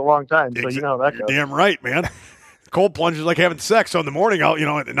 minutes is a long time, so that goes. Damn right, man. Cold plunge is like having sex. So in the morning,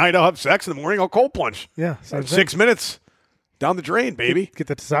 at the night I'll have sex. In the morning I'll cold plunge. Yeah, 6 minutes down the drain, baby. Get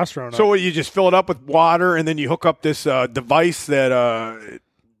the testosterone. So you just fill it up with water, and then you hook up this device that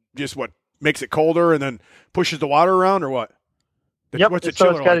just makes it colder, and then pushes the water around, or what? What's the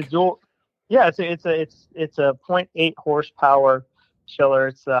chiller it's got like? a dual. Yeah, it's a 0.8 horsepower chiller.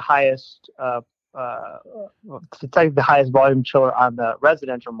 It's the highest, it's the highest volume chiller on the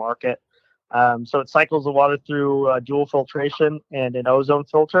residential market. So it cycles the water through dual filtration and an ozone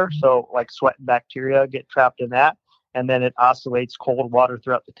filter. So like sweat and bacteria get trapped in that, and then it oscillates cold water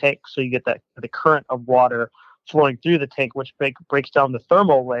throughout the tank. So you get the current of water flowing through the tank, which breaks down the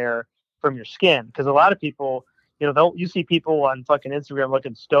thermal layer from your skin. Because a lot of people, you see people on fucking Instagram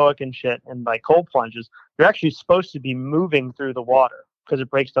looking stoic and shit, and like cold plunges, you're actually supposed to be moving through the water because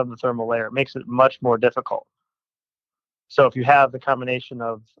it breaks down the thermal layer. It makes it much more difficult. So if you have the combination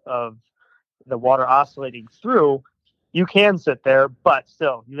of the water oscillating through, you can sit there, but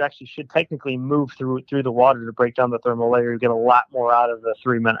still, you actually should technically move through the water to break down the thermal layer. You get a lot more out of the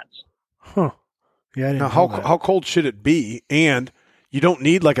 3 minutes. Huh. Yeah. I didn't Now, know that. how cold should it be? And you don't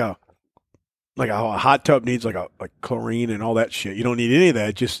need like a hot tub needs like chlorine and all that shit. You don't need any of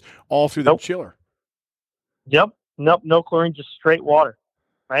that. Just all through the chiller. Yep. Nope. No chlorine, just straight water.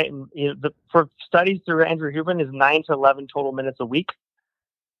 Right. And for studies through Andrew Huberman is 9 to 11 total minutes a week.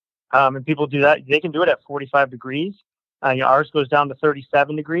 And people do that. They can do it at 45 degrees. Ours goes down to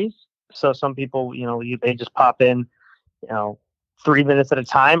 37 degrees. So some people, they just pop in, 3 minutes at a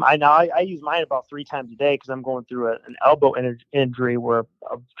time. I use mine about 3 times a day because I'm going through an elbow injury where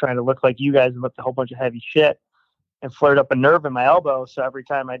I'm trying to look like you guys and lift a whole bunch of heavy shit and flared up a nerve in my elbow. So every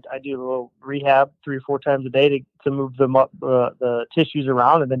time I do a little rehab 3 or 4 times a day to move the tissues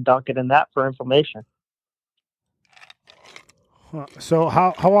around, and then dunk it in that for inflammation. So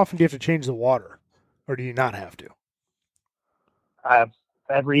how often do you have to change the water, or do you not have to?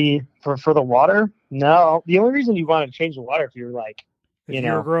 For the water, no. The only reason you want to change the water if you're like,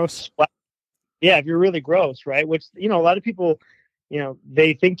 You're gross. Yeah, if you're really gross, right? Which a lot of people,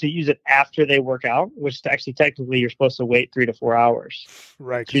 they think to use it after they work out, which actually technically you're supposed to wait 3 to 4 hours.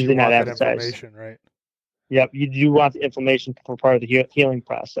 Right. It's usually not exercise. Inflammation, right? Yep, you do want the inflammation for part of the healing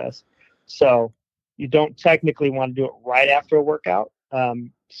process. So you don't technically want to do it right after a workout.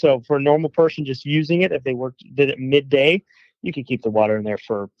 So for a normal person just using it, if they did it midday, you can keep the water in there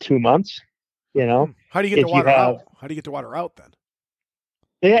for 2 months. How do you get the water out? How do you get the water out then?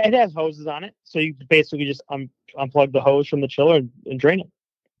 Yeah, it has hoses on it, so you basically just unplug the hose from the chiller and drain it.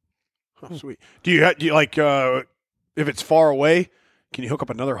 Oh, sweet. Do you like if it's far away, can you hook up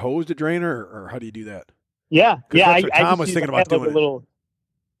another hose to drain, or how do you do that? Yeah. That's what Tom was thinking about doing.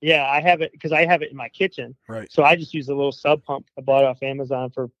 I have it because I have it in my kitchen. Right. So I just use a little sub pump I bought off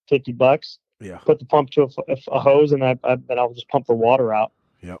Amazon for $50. Yeah. Put the pump to a hose, and then I'll just pump the water out.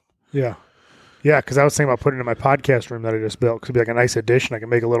 Yep. Yeah. Yeah, because I was thinking about putting it in my podcast room that I just built. Because it'd be like a nice addition. I can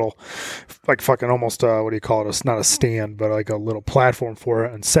make a little, like fucking almost, what do you call it? It's not a stand, but like a little platform for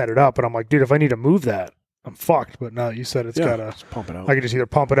it and set it up. And I'm like, dude, if I need to move that, I'm fucked. But no, you said it's got to pump it out. I can just either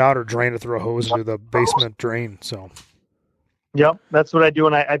pump it out or drain it through a hose into the basement drain. So. Yep, that's what I do,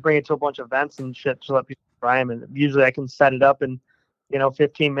 and I bring it to a bunch of vents and shit to let people try them. And usually I can set it up in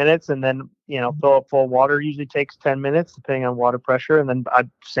 15 minutes, and then fill up full water. Usually takes 10 minutes depending on water pressure, and then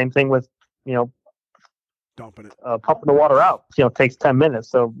same thing with dumping it, pumping the water out. It takes 10 minutes,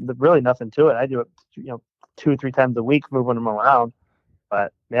 so really nothing to it. I do it 2 or 3 times a week, moving them around.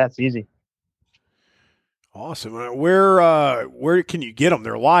 But yeah, it's easy. Awesome. Where can you get them?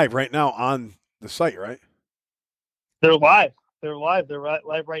 They're live right now on the site, right? They're live. They're live. They're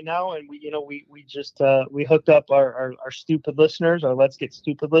live right now, and we just we hooked up our stupid listeners, our Let's Get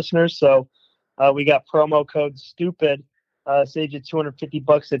Stupid listeners. So we got promo code STUPID, saves you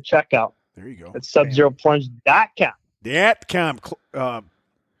 $250 at checkout. There you go. It's SubZeroPlunge.com.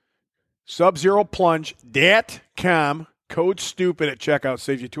 SubZeroPlunge.com. Code STUPID at checkout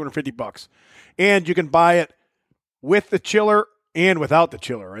saves you $250, and you can buy it with the chiller and without the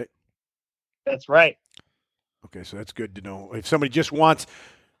chiller, right? That's right. Okay, so that's good to know. If somebody just wants,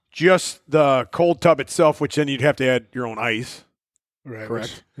 just the cold tub itself, which then you'd have to add your own ice. Right.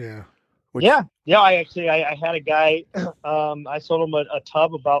 Correct. Yeah. Yeah. I had a guy. I sold him a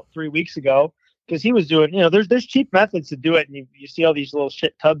tub about 3 weeks ago because he was doing. There's cheap methods to do it, and you see all these little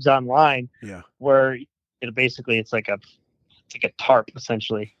shit tubs online. Yeah. Where basically it's like a tarp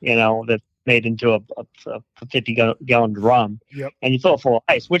essentially. That's made into a 50-gallon drum. Yep. And you fill it full of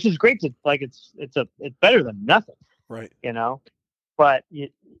ice, which is great. It's better than nothing. Right. But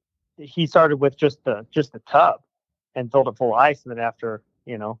he started with just the tub and filled it full of ice, and then after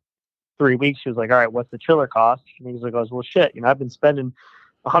 3 weeks, she was like, all right, what's the chiller cost? And he goes, well, shit, I've been spending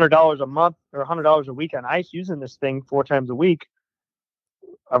 $100 a month or $100 a week on ice using this thing 4 times a week.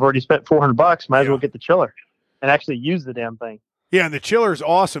 I've already spent $400. Might as well get the chiller and actually use the damn thing. Yeah, and the chiller is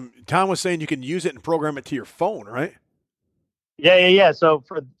awesome. Tom was saying you can use it and program it to your phone, right? Yeah. So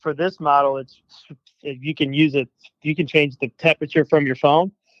for this model, you can use it. You can change the temperature from your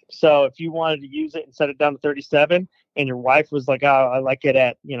phone. So if you wanted to use it and set it down to 37, and your wife was like, "Oh, I like it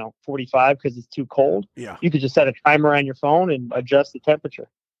at 45 because it's too cold," you could just set a timer on your phone and adjust the temperature.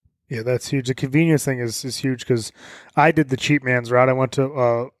 Yeah, that's huge. The convenience thing is huge because I did the cheap man's route. I went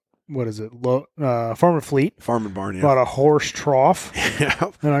to Farm and Fleet. Farm and Barn, yeah. Bought a horse trough.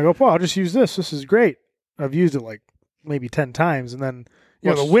 Yeah. And I go, well, I'll just use this. This is great. I've used it like maybe 10 times. And then,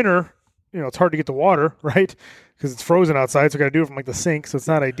 the winter, it's hard to get the water, right? Because it's frozen outside. So I got to do it from like the sink. So it's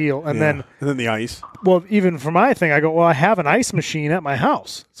not ideal. And then the ice. Well, even for my thing, I go, well, I have an ice machine at my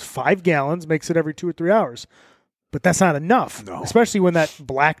house. It's 5 gallons, makes it every 2 or 3 hours. But that's not enough, especially when that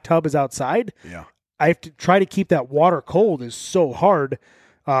black tub is outside. Yeah. I have to try to keep that water cold is so hard.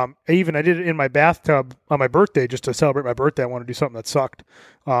 I did it in my bathtub on my birthday just to celebrate my birthday. I wanted to do something that sucked.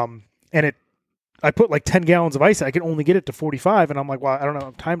 I put like 10 gallons of ice. I could only get it to 45. And I'm like, well, I don't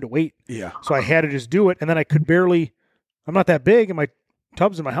have time to wait. Yeah. So I had to just do it. And then I could barely, I'm not that big and my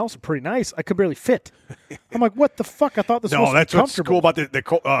tubs in my house are pretty nice. I could barely fit. I'm like, what the fuck? I thought this was that's what's comfortable.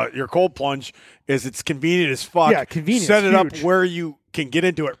 cool about your cold plunge is it's convenient as fuck. Yeah, convenient. Set it up huge. where you can get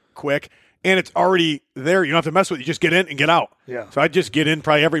into it quick, and it's already there. You don't have to mess with it. You just get in and get out. Yeah. So I just get in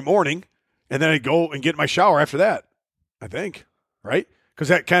probably every morning, and then I go and get my shower after that, I think, right? Because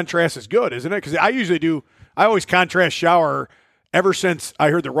that contrast is good, isn't it? Because I always contrast shower ever since I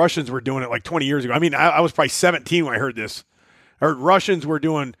heard the Russians were doing it like 20 years ago. I mean, I was probably 17 when I heard this. I heard Russians were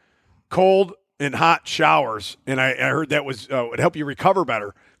doing cold and hot showers, and I heard that would help you recover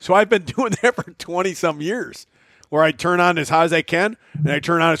better. So I've been doing that for 20-some years, where I turn on as hot as I can, and I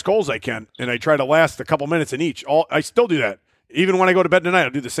turn on as cold as I can, and I try to last a couple minutes in each. I still do that. Even when I go to bed tonight,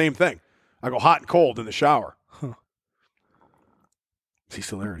 I'll do the same thing. I go hot and cold in the shower. Huh. Is he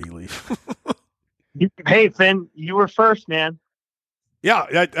still there or did he leave? Hey, Finn, you were first, man. Yeah,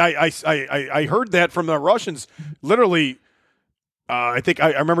 I heard that from the Russians. Literally, I think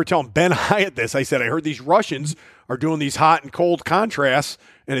I remember telling Ben Hyatt this. I said, I heard these Russians are doing these hot and cold contrasts,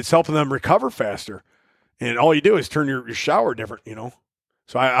 and it's helping them recover faster. And all you do is turn your shower different,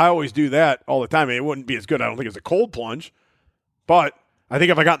 So I always do that all the time. I mean, it wouldn't be as good, I don't think, as a cold plunge. But I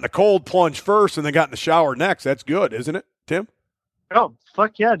think if I got in the cold plunge first and then got in the shower next, that's good, isn't it, Tim? Oh,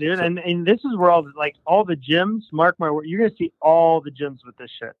 fuck yeah, dude. And this is where all the gyms, mark my word, you're going to see all the gyms with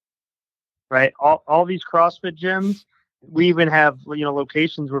this shit, right? All these CrossFit gyms. We even have,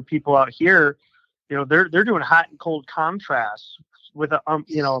 locations where people out here, they're doing hot and cold contrasts with a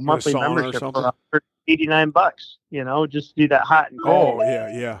monthly membership for $89, just to do that hot and cold.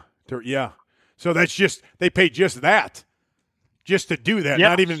 Oh, yeah. So that's just, they pay just that, just to do that,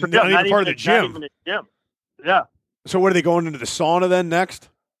 not even part of the gym. Not even a gym. Yeah. So what are they going into the sauna then next?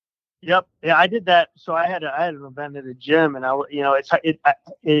 Yep. Yeah, I did that. So I had an event at a gym, and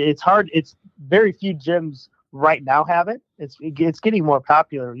it's hard. It's very few gyms right now have it. It's getting more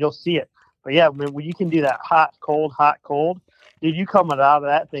popular. You'll see it. But yeah, when you can do that hot, cold, dude, you coming out of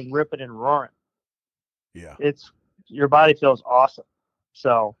that thing ripping and roaring. Yeah. Your body feels awesome.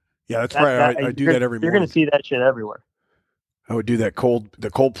 So yeah, that's right. I do that every morning. You're going to see that shit everywhere. I would do the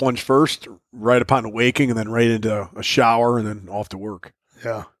cold plunge first, right upon waking, and then right into a shower, and then off to work.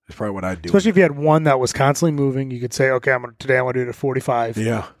 Yeah. That's probably what I'd do. Especially if you had one that was constantly moving, you could say, okay, today I want to do it at 45.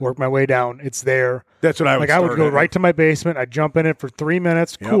 Yeah. Work my way down. It's there. That's what I would I would go right to my basement. I'd jump in it for 3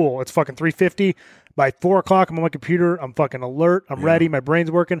 minutes. Yep. Cool. It's fucking 3:50. By 4 o'clock, I'm on my computer. I'm fucking alert. I'm ready. My brain's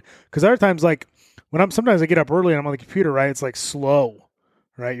working. Because other times, sometimes I get up early and I'm on the computer, right? It's slow,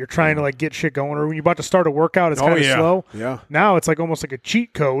 right? You're trying to get shit going. Or when you're about to start a workout, it's kind of slow. Yeah. Now it's almost like a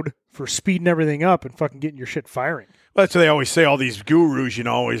cheat code for speeding everything up and fucking getting your shit firing. Well, that's what they always say. All these gurus,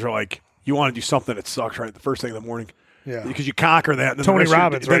 always are like, you want to do something that sucks right the first thing in the morning. Yeah. Because you conquer that. And then Tony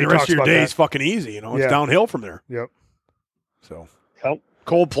Robbins, the rest of your day that. is fucking easy. It's downhill from there. Yep. So.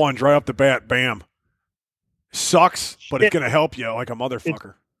 cold plunge right off the bat. Bam. Sucks, but it's going to help you like a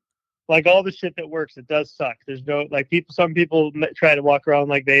motherfucker. Like all the shit that works, it does suck. There's no like people. Some people try to walk around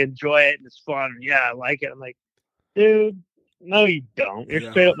like they enjoy it and it's fun. Yeah, I like it. I'm like, dude, no, you don't.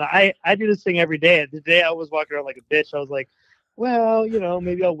 You're straight up. I do this thing every day. The day I was walking around like a bitch, I was like, well,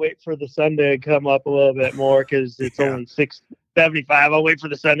 maybe I'll wait for the sun to come up a little bit more because it's only 6:75. I'll wait for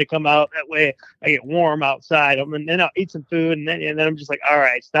the sun to come out. That way I get warm outside. And then I'll eat some food. And then I'm just like, all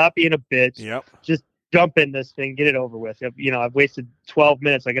right, stop being a bitch. Yep. Just jump in this thing, get it over with. I've wasted 12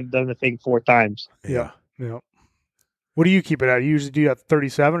 minutes. I could have done the thing 4 times. Yeah. What do you keep it at? You usually do at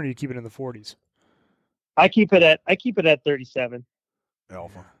 37 or you keep it in the 40s? I keep it at 37.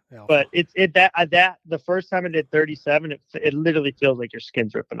 Alpha. But that the first time I did 37, it literally feels like your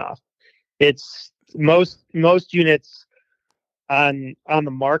skin's ripping off. It's most units on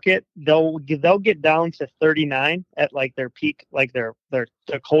the market, they'll get down to 39 at like their peak, like their the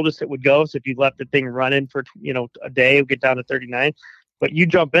coldest it would go. So if you left the thing running for a day, it would get down to 39. But you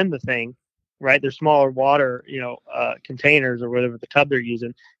jump in the thing, right? They're smaller water, containers or whatever the tub they're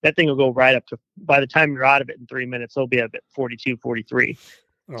using. That thing will go right up to, by the time you're out of it in 3 minutes, it'll be at 42, 43.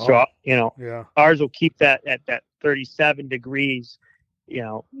 Oh, So, ours will keep that at that 37 degrees,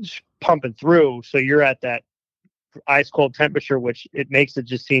 pumping through. So you're at that ice cold temperature, which it makes it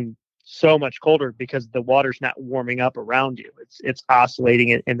just seem so much colder because the water's not warming up around you. It's oscillating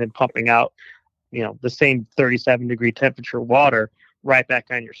it and then pumping out, the same 37 degree temperature water right back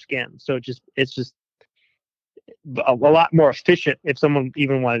on your skin. So it's just a lot more efficient. If someone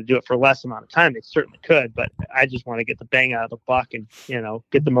even wanted to do it for less amount of time, they certainly could, but I just want to get the bang out of the buck and,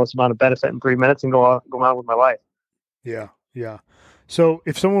 get the most amount of benefit in 3 minutes and go on with my life. Yeah. So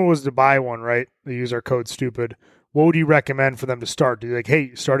if someone was to buy one, right, they use our code STUPID, what would you recommend for them to start? Do you like,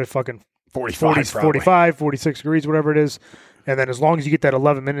 hey, start at fucking 45, 46 degrees, whatever it is. And then as long as you get that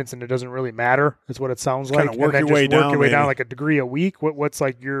 11 minutes and it doesn't really matter, that's what it sounds like. Kind of work and then your way down, work your way down like a degree a week. What's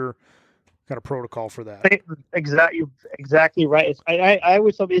like your kind of protocol for that? Exactly right. I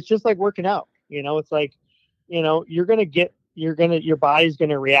always tell me it's just like working out. It's like, your body's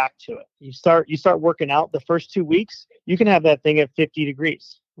gonna react to it. You start working out the first 2 weeks, you can have that thing at 50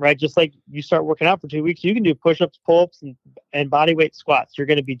 degrees, right? Just like you start working out for 2 weeks, you can do push-ups, pull-ups, and body weight squats. You're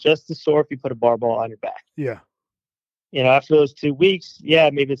gonna be just as sore if you put a barbell on your back. Yeah. After those 2 weeks,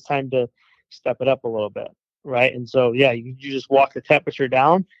 maybe it's time to step it up a little bit, right? And so, you just walk the temperature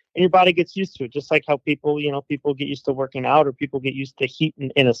down, and your body gets used to it. Just like how people get used to working out, or people get used to heat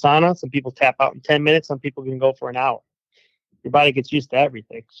in a sauna. Some people tap out in 10 minutes. Some people can go for an hour. Your body gets used to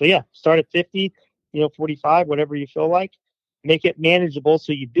everything. So start at 50, 45, whatever you feel like. Make it manageable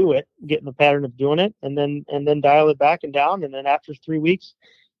so you do it, get in the pattern of doing it, and then dial it back and down. And then after 3 weeks,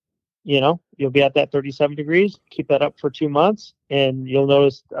 you'll be at that 37 degrees. Keep that up for 2 months, and you'll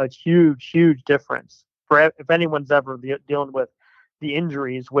notice a huge, huge difference. If anyone's ever dealing with the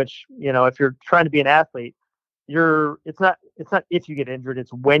injuries, which, if you're trying to be an athlete, it's not if you get injured,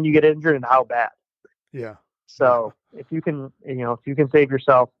 it's when you get injured and how bad. Yeah. So if you can save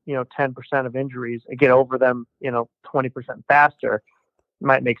yourself, 10% of injuries and get over them, 20% faster, it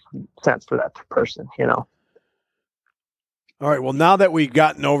might make sense for that person, All right. Well, now that we've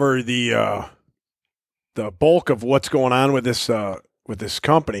gotten over the bulk of what's going on with this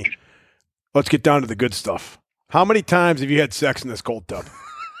company, let's get down to the good stuff. How many times have you had sex in this cold tub?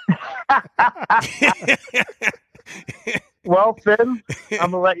 Well, Finn,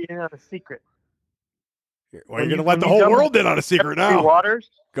 I'm gonna let you in on a secret. Well, you're going to let the whole world in on a secret now. Waters.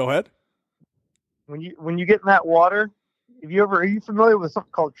 Go ahead. When you get in that water, are you familiar with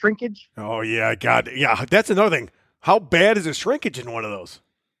something called shrinkage? Oh yeah, God, yeah. That's another thing. How bad is the shrinkage in one of those?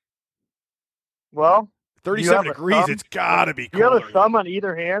 Well, 37 degrees. It's got to be colder. You have a thumb yeah. on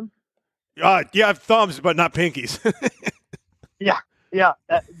either hand. You have thumbs, but not pinkies. Yeah.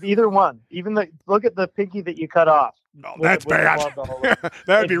 Either one. Even look at the pinky that you cut off. Oh, that's bad.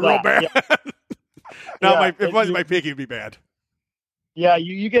 That'd be real bad. Yeah. Now, if it wasn't my pinky, it'd be bad. Yeah,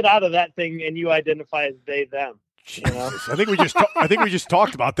 you get out of that thing and you identify as they them. Jesus. I think we just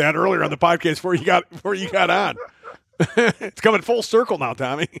talked about that earlier on the podcast before you got on. It's coming full circle now,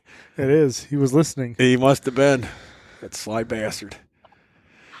 Tommy. It is. He was listening. He must have been. That sly bastard.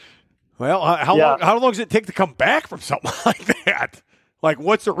 Well, how long does it take to come back from something like that? Like,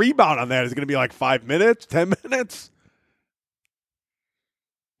 what's the rebound on that? Is it going to be like 5 minutes, 10 minutes?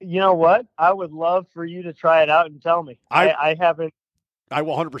 You know what? I would love for you to try it out and tell me. I haven't. I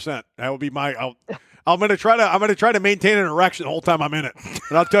will 100%. That will be my. I'm going to try to maintain an erection the whole time I'm in it,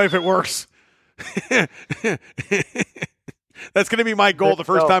 and I'll tell you if it works. That's going to be my goal the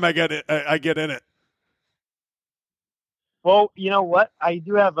first time I get in it. Well, you know what? I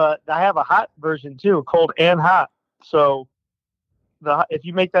have a hot version too, cold and hot. So if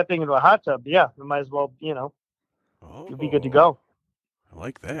you make that thing into a hot tub, yeah, it might as well, you'll be good to go. I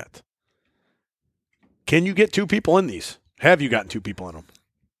like that. Can you get 2 people in these? Have you gotten 2 people in them?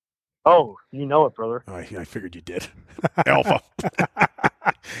 Oh, you know it, brother. Oh, I figured you did. Alpha.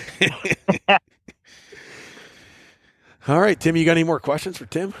 All right, Tim, you got any more questions for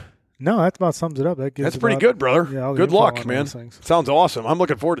Tim? No, that about sums it up. That's pretty good, brother. Yeah, all the good info luck, on man. those things. Sounds awesome. I'm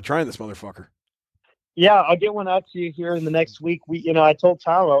looking forward to trying this motherfucker. Yeah, I'll get one out to you here in the next week. I told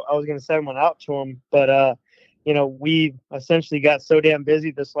Tom I was going to send one out to him, but we essentially got so damn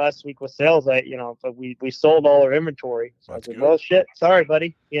busy this last week with sales. But we sold all our inventory. So That's I said, good. well, shit, sorry,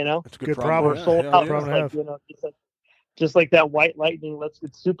 buddy. That's a Good problem. problem. We're sold Yeah, out. yeah. Problem to Just like that white lightning. Let's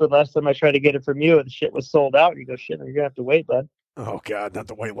get stupid. Last time I tried to get it from you, the shit was sold out. You go, shit, you're gonna have to wait, bud. Oh God, not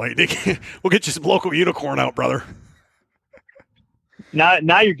the white lightning. We'll get you some local unicorn out, brother.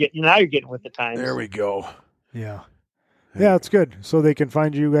 Now you're getting with the times. There we go. Yeah. Yeah, it's good. So they can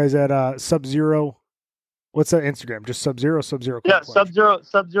find you guys at Sub-Zero. What's that Instagram? Just Sub-Zero. Yeah, Plunge.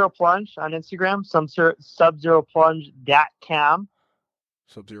 Sub-Zero Plunge on Instagram. Sub-ZeroPlunge.com.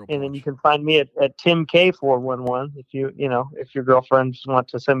 Sub-Zero. And then you can find me at Tim K411 if if your girlfriends want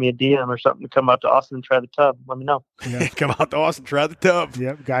to send me a DM or something to come out to Austin and try the tub. Let me know. Yeah. Come out to Austin, try the tub.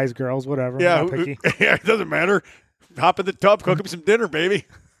 Yep, guys, girls, whatever. Yeah, Not picky. yeah, it doesn't matter. Hop in the tub, cook up some dinner, baby.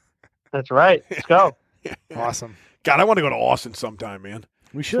 That's right. Let's go. Awesome. God, I want to go to Austin sometime, man.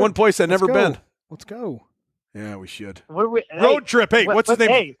 We should. One place I've Let's never go. been. Let's go. Yeah, we should. What are we, Road trip. Hey, what's his name?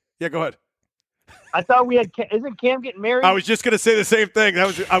 Hey, Yeah, go ahead. I thought we had. Isn't Cam getting married? I was just gonna say the same thing.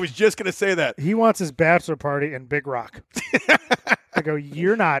 I was just gonna say that. He wants his bachelor party in Big Rock. I go,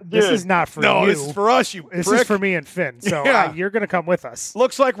 you're not. Dude. This is not for No, you. this is for us, you This prick. is for me and Finn. So Yeah. you're going to come with us.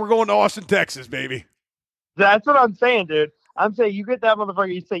 Looks like we're going to Austin, Texas, baby. That's what I'm saying, dude. I'm saying you get that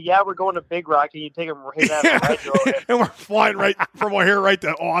motherfucker. You say, yeah, we're going to Big Rock, and you take him right And we're flying right from here right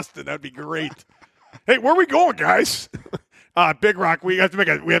to Austin. That'd be great. Hey, where are we going, guys? Big Rock. We have to make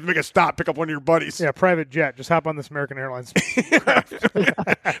a stop. Pick up one of your buddies. Yeah, private jet. Just hop on this American Airlines.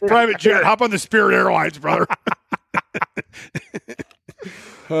 Private jet. Hop on the Spirit Airlines, brother.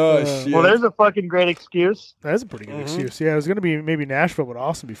 Oh shit. Well, there's a fucking great excuse. That is a pretty good excuse. Yeah, it was going to be maybe Nashville, but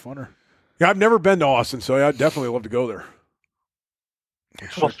Austin would be funner. Yeah, I've never been to Austin, so yeah, I'd definitely love to go there.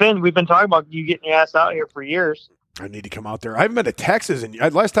 Well, Finn, we've been talking about you getting your ass out here for years. I need to come out there. I haven't been to Texas, and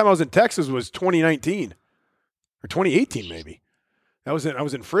last time I was in Texas was 2019 or 2018, maybe. I was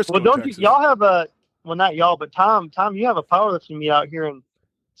in Frisco. Well, don't Texas. y'all have a? Well, not y'all, but Tom, you have a powerlifting meet out here in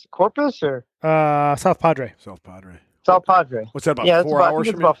Corpus or South Padre. South Padre. South Padre. What's that about? Yeah, 4 hours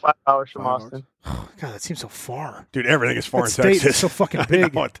it's from here? about 5 hours from 5 Austin. God, that seems so far. Dude, everything is far That in state Texas. is so fucking I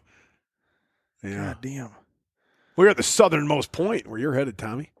big. know it. Yeah. God damn. We're at the southernmost point where you're headed,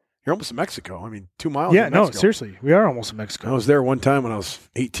 Tommy. You're almost in Mexico. I mean, 2 miles. Yeah, in no, Mexico. seriously. We are almost in I Mexico. was there one time when I was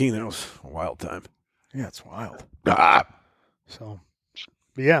 18. That was a wild time. Yeah, it's wild. Ah. So,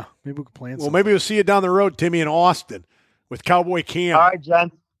 but yeah, maybe we could plan Well, something. maybe we'll see you down the road, Timmy, in Austin with Cowboy Cam. All right,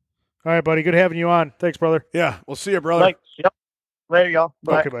 Jen. All right, buddy. Good having you on. Thanks, brother. Yeah, we'll see you, brother. Like, yep. Later, y'all.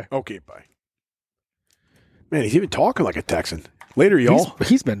 Bye. Okay, bye. Okay, bye. Man, he's even talking like a Texan. Later, y'all.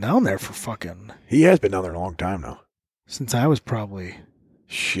 He's been down there for fucking He has been down there a long time now. since I was probably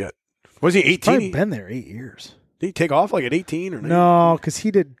Shit. Was he probably 18? been there 8 years. Did he take off like at 18 or 19? No, because he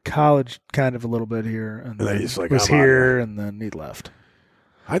did college kind of a little bit here, and then then he's like, was "I'm outta here, and then he left.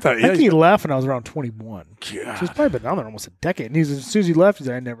 I thought, I think he left when I was around 21. God. So he's probably been down there almost a decade. And as soon as he left, he's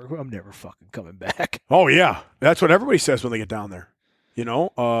like, I'm never fucking coming back. Oh, yeah. That's what everybody says when they get down there. You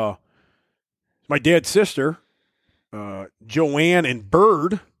know, my dad's sister, Joanne and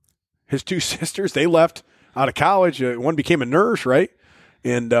Bird, his 2 sisters, they left out of college. One became a nurse, right?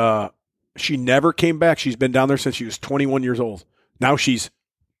 And she never came back. She's been down there since she was 21 years old. Now she's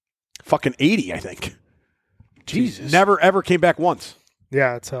fucking 80, I think. Jesus. She never, ever came back once.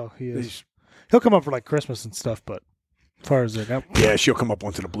 Yeah, that's how he is. He'll come up for like Christmas and stuff, but as far as that, Yeah, she'll come up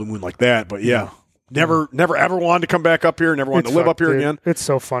once in a blue moon like that. But yeah, never ever wanted to come back up here. Never wanted to live up here again. It's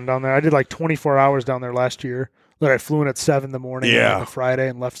so fun down there. I did like 24 hours down there last year. Like I flew in at 7 in the morning on a Friday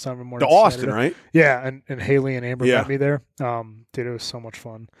and left Sunday morning. To Austin, Saturday. right? Yeah, and Haley and Amber met me there. Dude, it was so much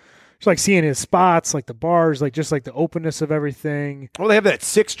fun. Just like seeing his spots, like the bars, like just like the openness of everything. Well, they have that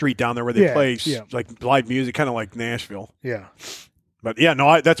 6th Street down there where they play yeah. like live music, kind of like Nashville. Yeah. But yeah,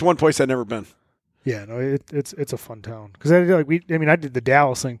 no, that's one place I've never been. Yeah, no, it's a fun town because I did the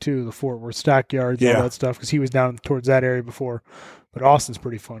Dallas thing too, the Fort Worth Stockyards, all that stuff because he was down towards that area before. But Austin's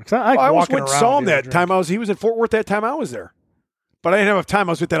pretty fun because I almost went and saw him that time. He was in Fort Worth that time I was there, but I didn't have time.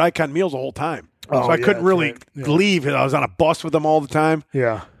 I was with that Icon Meals the whole time. Oh, so I yeah, couldn't that's really right. Yeah. leave. I was on a bus with him all the time.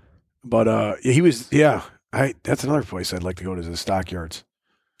 Yeah. But he was, yeah. That's another place I'd like to go to, is the Stockyards.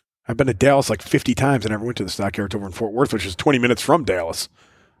 I've been to Dallas like 50 times. I never went to the Stockyards over in Fort Worth, which is 20 minutes from Dallas.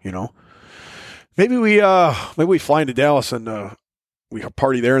 You know, maybe we fly into Dallas and we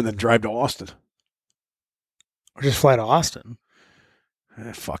party there and then drive to Austin. Or just fly to Austin.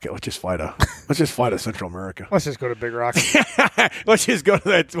 Fuck it. Let's just fly to Central America. Let's just go to Big Rock. Let's just go to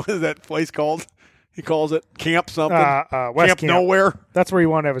that. What is that place called? He calls it Camp something. West Camp Nowhere. That's where you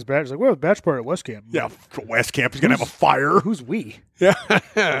want to have his badge. Like, we're the badge party at West Camp. Yeah, West Camp. He's gonna have a fire. Who's we? Yeah.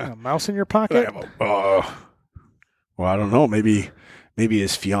 A mouse in your pocket? Well, I don't know. Maybe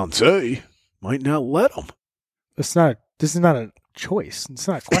his fiance might not let him. This is not a choice. It's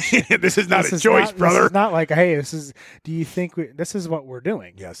not a question. This is not a choice, brother. This is not like, hey, do you think this is what we're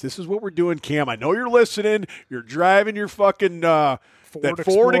doing? Yes, this is what we're doing, Cam. I know you're listening. You're driving your fucking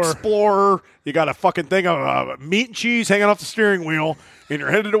Ford Explorer. You got a fucking thing of meat and cheese hanging off the steering wheel, and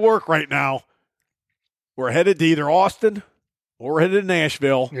you're headed to work right now. We're headed to either Austin or we're headed to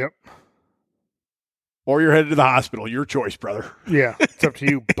Nashville. Yep. Or you're headed to the hospital. Your choice, brother. Yeah, it's up to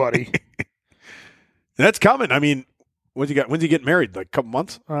you, buddy. That's coming. I mean, when's he getting married? Like a couple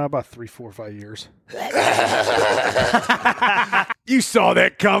months? About 3, 4, 5 years. You saw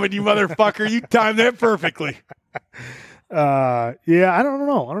that coming, you motherfucker. You timed that perfectly. Yeah, I don't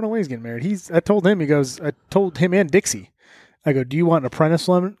know. I don't know when he's getting married. I told him and Dixie. I go, do you want an apprentice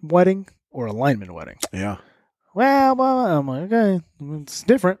wedding or a lineman wedding? Yeah. Well, I'm like, okay, it's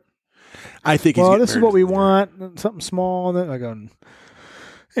different. I think he's Well, getting this is married what we there. want, something small. And then I go,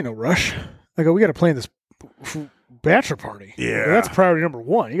 ain't no rush. I go, we got to plan this bachelor party. Yeah. That's priority number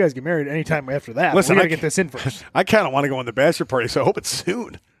one. You guys get married anytime after that. Listen, we got I to get this in first. I kind of want to go on the bachelor party, so I hope it's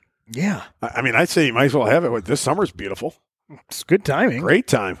soon. Yeah. I mean, I'd say you might as well have it. This summer's beautiful. It's good timing. Great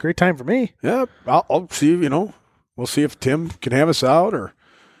time. Great time for me. Yeah, I'll see, we'll see if Tim can have us out or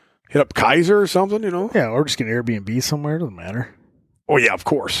hit up Kaiser or something, Yeah, or just get an Airbnb somewhere. Doesn't matter. Oh, yeah, of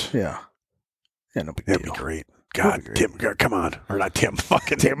course. Yeah. Yeah, no big That'd deal. be great. God, That'd be great. Tim, come on. Or not Tim,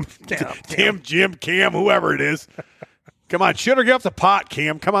 fucking Tim. Tim, Jim, Cam, whoever it is. Come on, shit or get off the pot,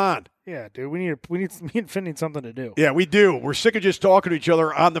 Cam. Come on. Yeah, dude, me and Finn need something to do. Yeah, we do. We're sick of just talking to each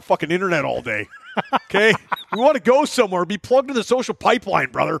other on the fucking internet all day. Okay? We want to go somewhere. Be plugged in the social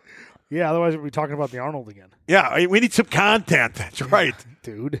pipeline, brother. Yeah, otherwise we'll be talking about the Arnold again. Yeah, we need some content. That's right.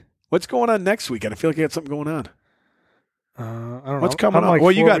 Dude. What's going on next weekend? I feel like I got something going on. I don't know. What's coming I'm up? like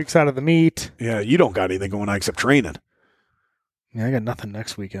Well, 4 you got- weeks out of the meet. Yeah, you don't got anything going on except training. Yeah, I got nothing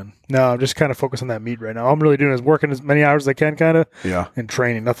next weekend. No, I'm just kind of focused on that meet right now. All I'm really doing is working as many hours as I can, kind of, Yeah. and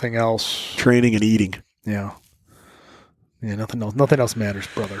training. Nothing else. Training and eating. Yeah. Yeah, nothing else. Nothing else matters,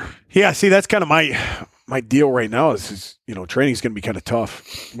 brother. Yeah, see, that's kind of my deal right now is training's going to be kind of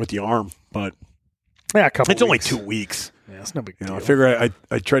tough with the arm, but Yeah, a couple. it's only weeks. 2 weeks. Yeah, it's no big deal. I figure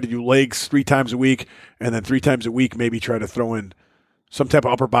I try to do legs 3 times a week, and then 3 times a week maybe try to throw in some type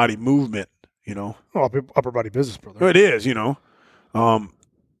of upper body movement. Oh, upper body business, brother. It is, I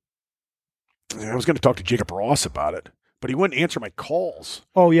was going to talk to Jacob Ross about it, but he wouldn't answer my calls.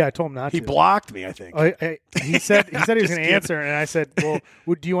 Oh yeah, I told him not He to. blocked me, I think. He said he was Just going to kidding. answer, and I said, "Well,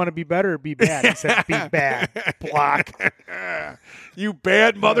 do you want to be better or be bad?" He said, "Be bad." Block. You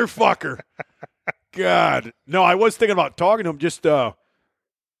bad motherfucker. God. No, I was thinking about talking to him. Just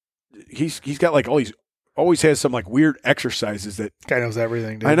he's got like always has some like weird exercises that Guy knows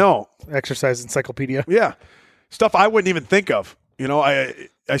everything. Dude. I know. Exercise encyclopedia. Yeah. Stuff I wouldn't even think of.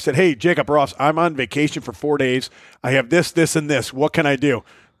 I said, "Hey, Jacob Ross, I'm on vacation for 4 days. I have this, this, and this. What can I do?"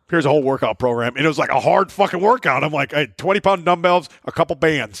 Here's a whole workout program. And it was like a hard fucking workout. I'm like, I had 20-pound dumbbells, a couple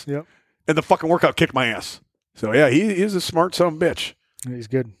bands. Yep. And the fucking workout kicked my ass. So, yeah, he is a smart son of a bitch. He's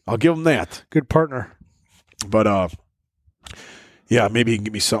good. I'll give him that. Good partner. But, yeah, maybe he can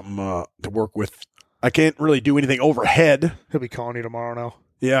give me something to work with. I can't really do anything overhead. He'll be calling you tomorrow now.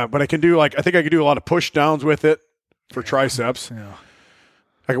 Yeah, but I can do I think I can do a lot of push downs with it for triceps. Yeah.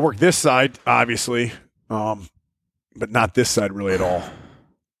 I can work this side, obviously, but not this side really at all,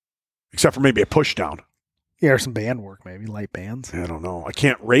 except for maybe a push down. Yeah, or some band work, maybe light bands. I don't know. I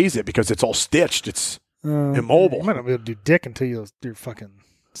can't raise it because it's all stitched. It's immobile. You might not be able to do dick until your fucking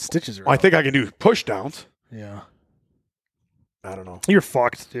stitches are I out. think I can do push downs. Yeah. I don't know. You're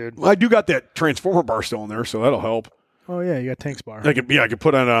fucked, dude. Well, I do got that transformer bar still in there, so that'll help. Oh yeah, you got tanks bar. I could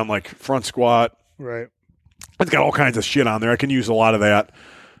put it on like front squat. Right. It's got all kinds of shit on there. I can use a lot of that.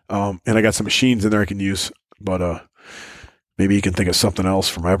 And I got some machines in there I can use. But maybe you can think of something else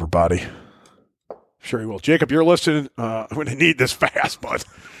for my upper body. Sure he will. Jacob, you're listening. I'm going to need this fast, but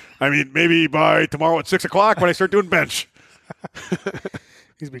I mean, maybe by tomorrow at 6 o'clock when I start doing bench.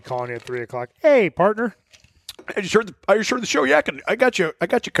 He's be calling you at 3 o'clock. Hey, partner. I just heard the show. Yeah, I got you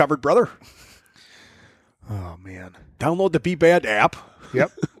covered, brother. Oh man. Download the Be Bad app.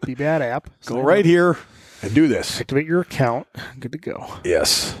 Yep. Be Bad app. Go right here and do this. Activate your account. Good to go.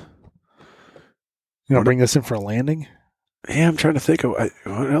 Yes. You want to bring this in for a landing? Yeah, I'm trying to think of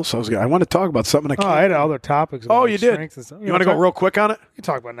what else I want to talk about something. I had other topics. Oh, you did. You want to go real quick on it? You can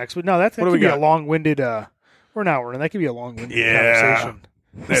talk about it next week. No, that could be a long-winded. We're an hour, and that could be a long-winded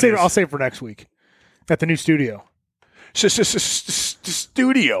conversation. I'll save it for next week at the new studio.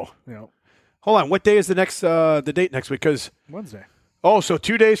 Studio. Yeah. Hold on. What day is the date next week? Because Wednesday. Oh, so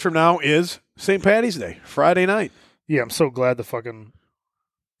 2 days from now is St. Patty's Day, Friday night. Yeah, I'm so glad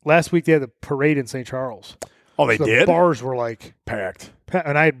last week they had the parade in St. Charles. Oh, they did? The bars were like packed.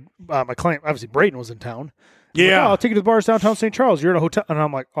 And I, my client, obviously Brayton was in town. Yeah. I'll take you to the bars downtown St. Charles. You're at a hotel. And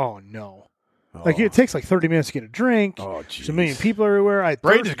I'm like, oh, no. Like, it takes like 30 minutes to get a drink. Oh, geez. There's a million people everywhere.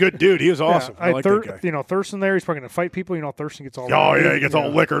 Brayton's a good dude. He was awesome. I like that guy. Thurston there. He's probably going to fight people. Thurston gets all he gets all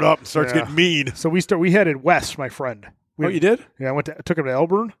liquored up and starts getting mean. So we headed west, my friend. You did? Yeah, I took him to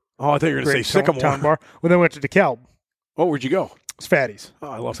Elburn. Oh, I thought you were going to say Sycamore. Town bar. Well, then we went to DeKalb. Oh, where'd you go? It's Fatty's. Oh,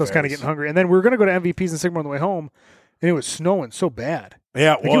 I love So I was kind of getting hungry. And then we were going to go to MVP's in Sycamore on the way home, and it was snowing so bad.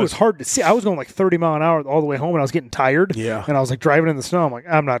 Yeah, it was hard to see. I was going like 30 mile an hour all the way home, and I was getting tired. Yeah. And I was like driving in the snow. I'm like,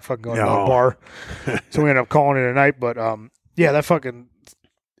 I'm not fucking going to the bar. So we ended up calling it a night. But that fucking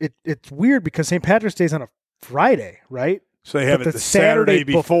it's weird because St. Patrick's Day is on a Friday, right? So they have it the Saturday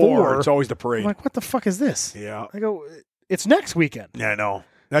before. It's always the parade. I'm like, what the fuck is this? Yeah. I go, it's next weekend. Yeah, I know.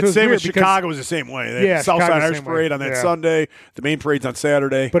 That's the same as Chicago was the same way. They had Southside Irish Parade on that Sunday. The main parade's on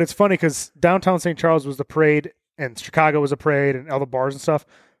Saturday. But it's funny because downtown St. Charles was the parade, and Chicago was a parade, and all the bars and stuff.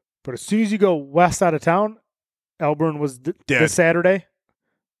 But as soon as you go west out of town, Elburn was this Saturday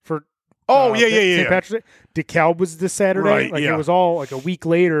for St. Patrick's Day. DeKalb was this Saturday. Right, It was all like a week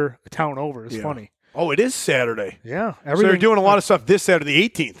later, a town over. It's funny. Oh, it is Saturday. Yeah. So they're doing a lot of stuff this Saturday, the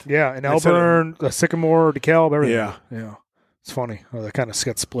 18th. Yeah, and Elburn, Sycamore, DeKalb, everything. Yeah. Yeah. It's funny. Oh, they kind of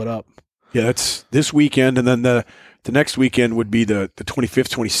got split up. Yeah, that's this weekend, and then the next weekend would be the 25th,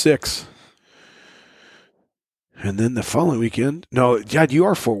 26th. And then the following weekend. No, God, you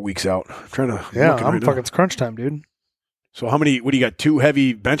are 4 weeks out. I'm trying to. Yeah, it's crunch time, dude. So what do you got, 2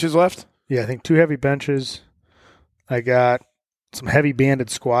 heavy benches left? Yeah, I think 2 heavy benches. I got some heavy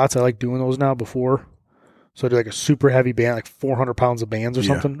banded squats. I like doing those now before. So I do like a super heavy band, like 400 pounds of bands or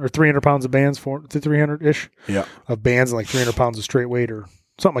something, or 300 pounds of bands, 300-ish of bands, and like 300 pounds of straight weight or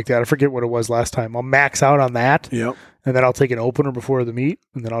something like that. I forget what it was last time. I'll max out on that, and then I'll take an opener before the meet,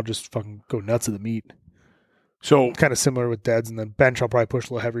 and then I'll just fucking go nuts at the meet. So kind of similar with deads, and then bench I'll probably push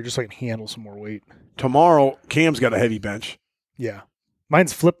a little heavier just so I can handle some more weight. Tomorrow, Cam's got a heavy bench. Yeah.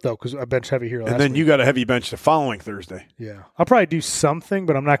 Mine's flipped, though, because I bench heavy here last And then week. you got a heavy bench the following Thursday. Yeah. I'll probably do something,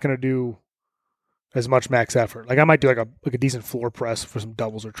 but I'm not going to do as much max effort. Like I might do like a decent floor press for some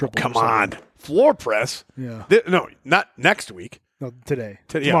doubles or triples. Come on. Floor press? Yeah. No, not next week. No, today.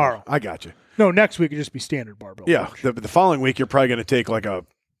 Yeah, tomorrow. I got you. No, next week would just be standard barbell. Yeah. The following week, you're probably going to take like a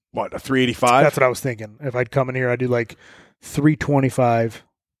 385? That's what I was thinking. If I'd come in here, I'd do like 325,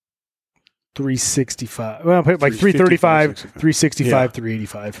 365. Well, like 335, 365,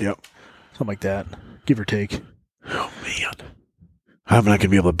 385. Yep. Something like that, give or take. Oh, man. I'm not going to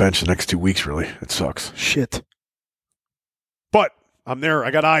be able to bench the next 2 weeks, really. It sucks. Shit. But I'm there.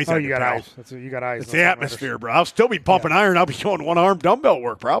 I got eyes on you. Got eyes. You got eyes. It's the atmosphere, bro. I'll still be pumping iron. I'll be doing one-arm dumbbell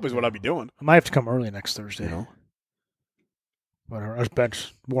work, probably is what I'll be doing. I might have to come early next Thursday. Whatever. I'll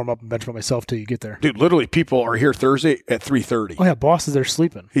just warm up and bench by myself till you get there. Dude, literally, people are here Thursday at 3:30. Oh, yeah. Boss is there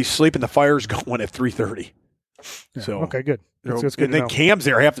sleeping. He's sleeping. The fire's going at 3:30. Yeah. So okay, good. That's good and then Cam's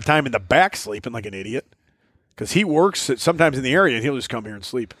there half the time in the back sleeping like an idiot. Because he works sometimes in the area, and he'll just come here and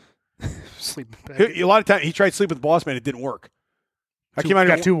sleep. Sleep. A lot of times, he tried to sleep with the boss man. It didn't work.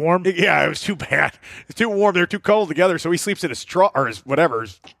 Got too warm? Yeah, it was too bad. It's too warm. They're too cold together. So he sleeps in his truck or his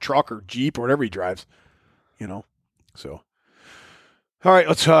truck or Jeep or whatever he drives. So. All right,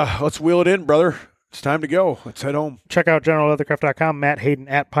 let's wheel it in, brother. It's time to go. Let's head home. Check out generalleathercraft.com, Matt Hayden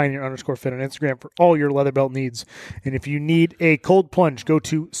at Pioneer_Fit on Instagram for all your leather belt needs. And if you need a cold plunge, go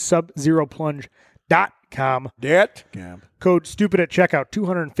to subzeroplunge.com. Code STUPID at checkout,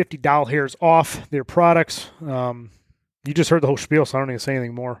 $250 hairs off their products. You just heard the whole spiel, so I don't need to say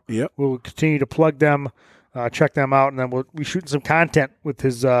anything more. Yep. We'll continue to plug them, check them out, and then we'll be shooting some content with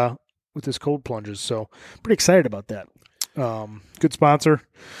his cold plunges. So pretty excited about that. Good sponsor,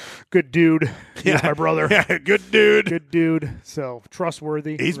 good dude. He's my brother. Yeah, good dude. So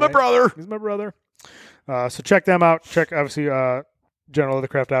trustworthy. He's my brother. So check them out. Check obviously General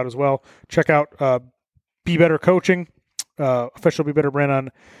Leathercraft out as well. Check out Be Better Coaching. official Be Better brand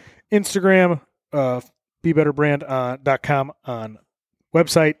on Instagram, BeBetterBrand.com on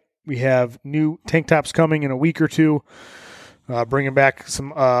website. We have new tank tops coming in a week or two, bringing back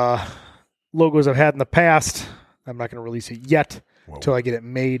some logos I've had in the past. I'm not going to release it yet until I get it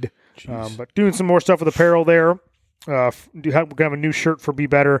made. But doing some more stuff with apparel there. We're going to have a new shirt for Be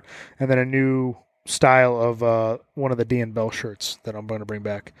Better, and then a new style of one of the Dan Bell shirts that I'm going to bring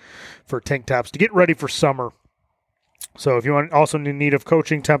back for tank tops to get ready for summer. So if you want also in need of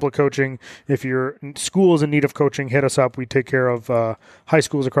coaching, template coaching, if your school is in need of coaching, hit us up. We take care of high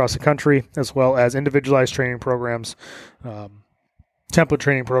schools across the country, as well as individualized training programs, template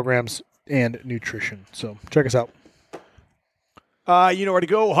training programs, and nutrition. So check us out. You know where to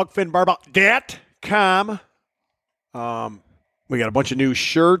go, huckfinbarbout.com. We got a bunch of new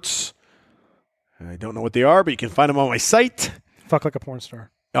shirts. I don't know what they are, but you can find them on my site. Fuck like a porn star.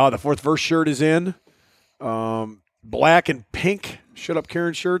 Oh, the Fourth Verse shirt is in. Black and pink Shut Up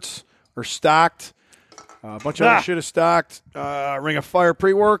Karen shirts are stocked. A bunch of other shit is stocked. Ring of Fire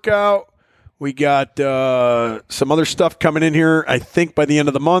pre-workout. We got some other stuff coming in here, I think, by the end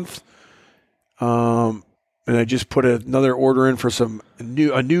of the month. And I just put another order in for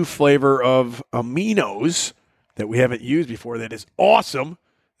a new flavor of aminos that we haven't used before. That is awesome.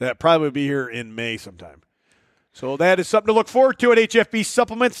 That probably will be here in May sometime. So that is something to look forward to at HFB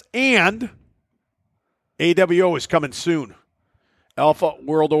Supplements. And AWO is coming soon. Alpha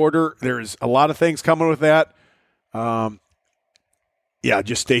World Order. There's a lot of things coming with that.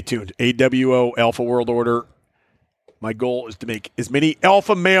 Just stay tuned. AWO, Alpha World Order. My goal is to make as many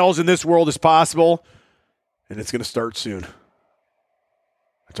alpha males in this world as possible. And it's going to start soon.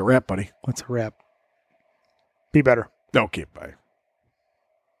 That's a wrap, buddy. That's a wrap. Be better. Okay, bye.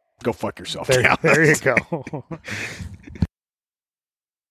 Go fuck yourself. There you go.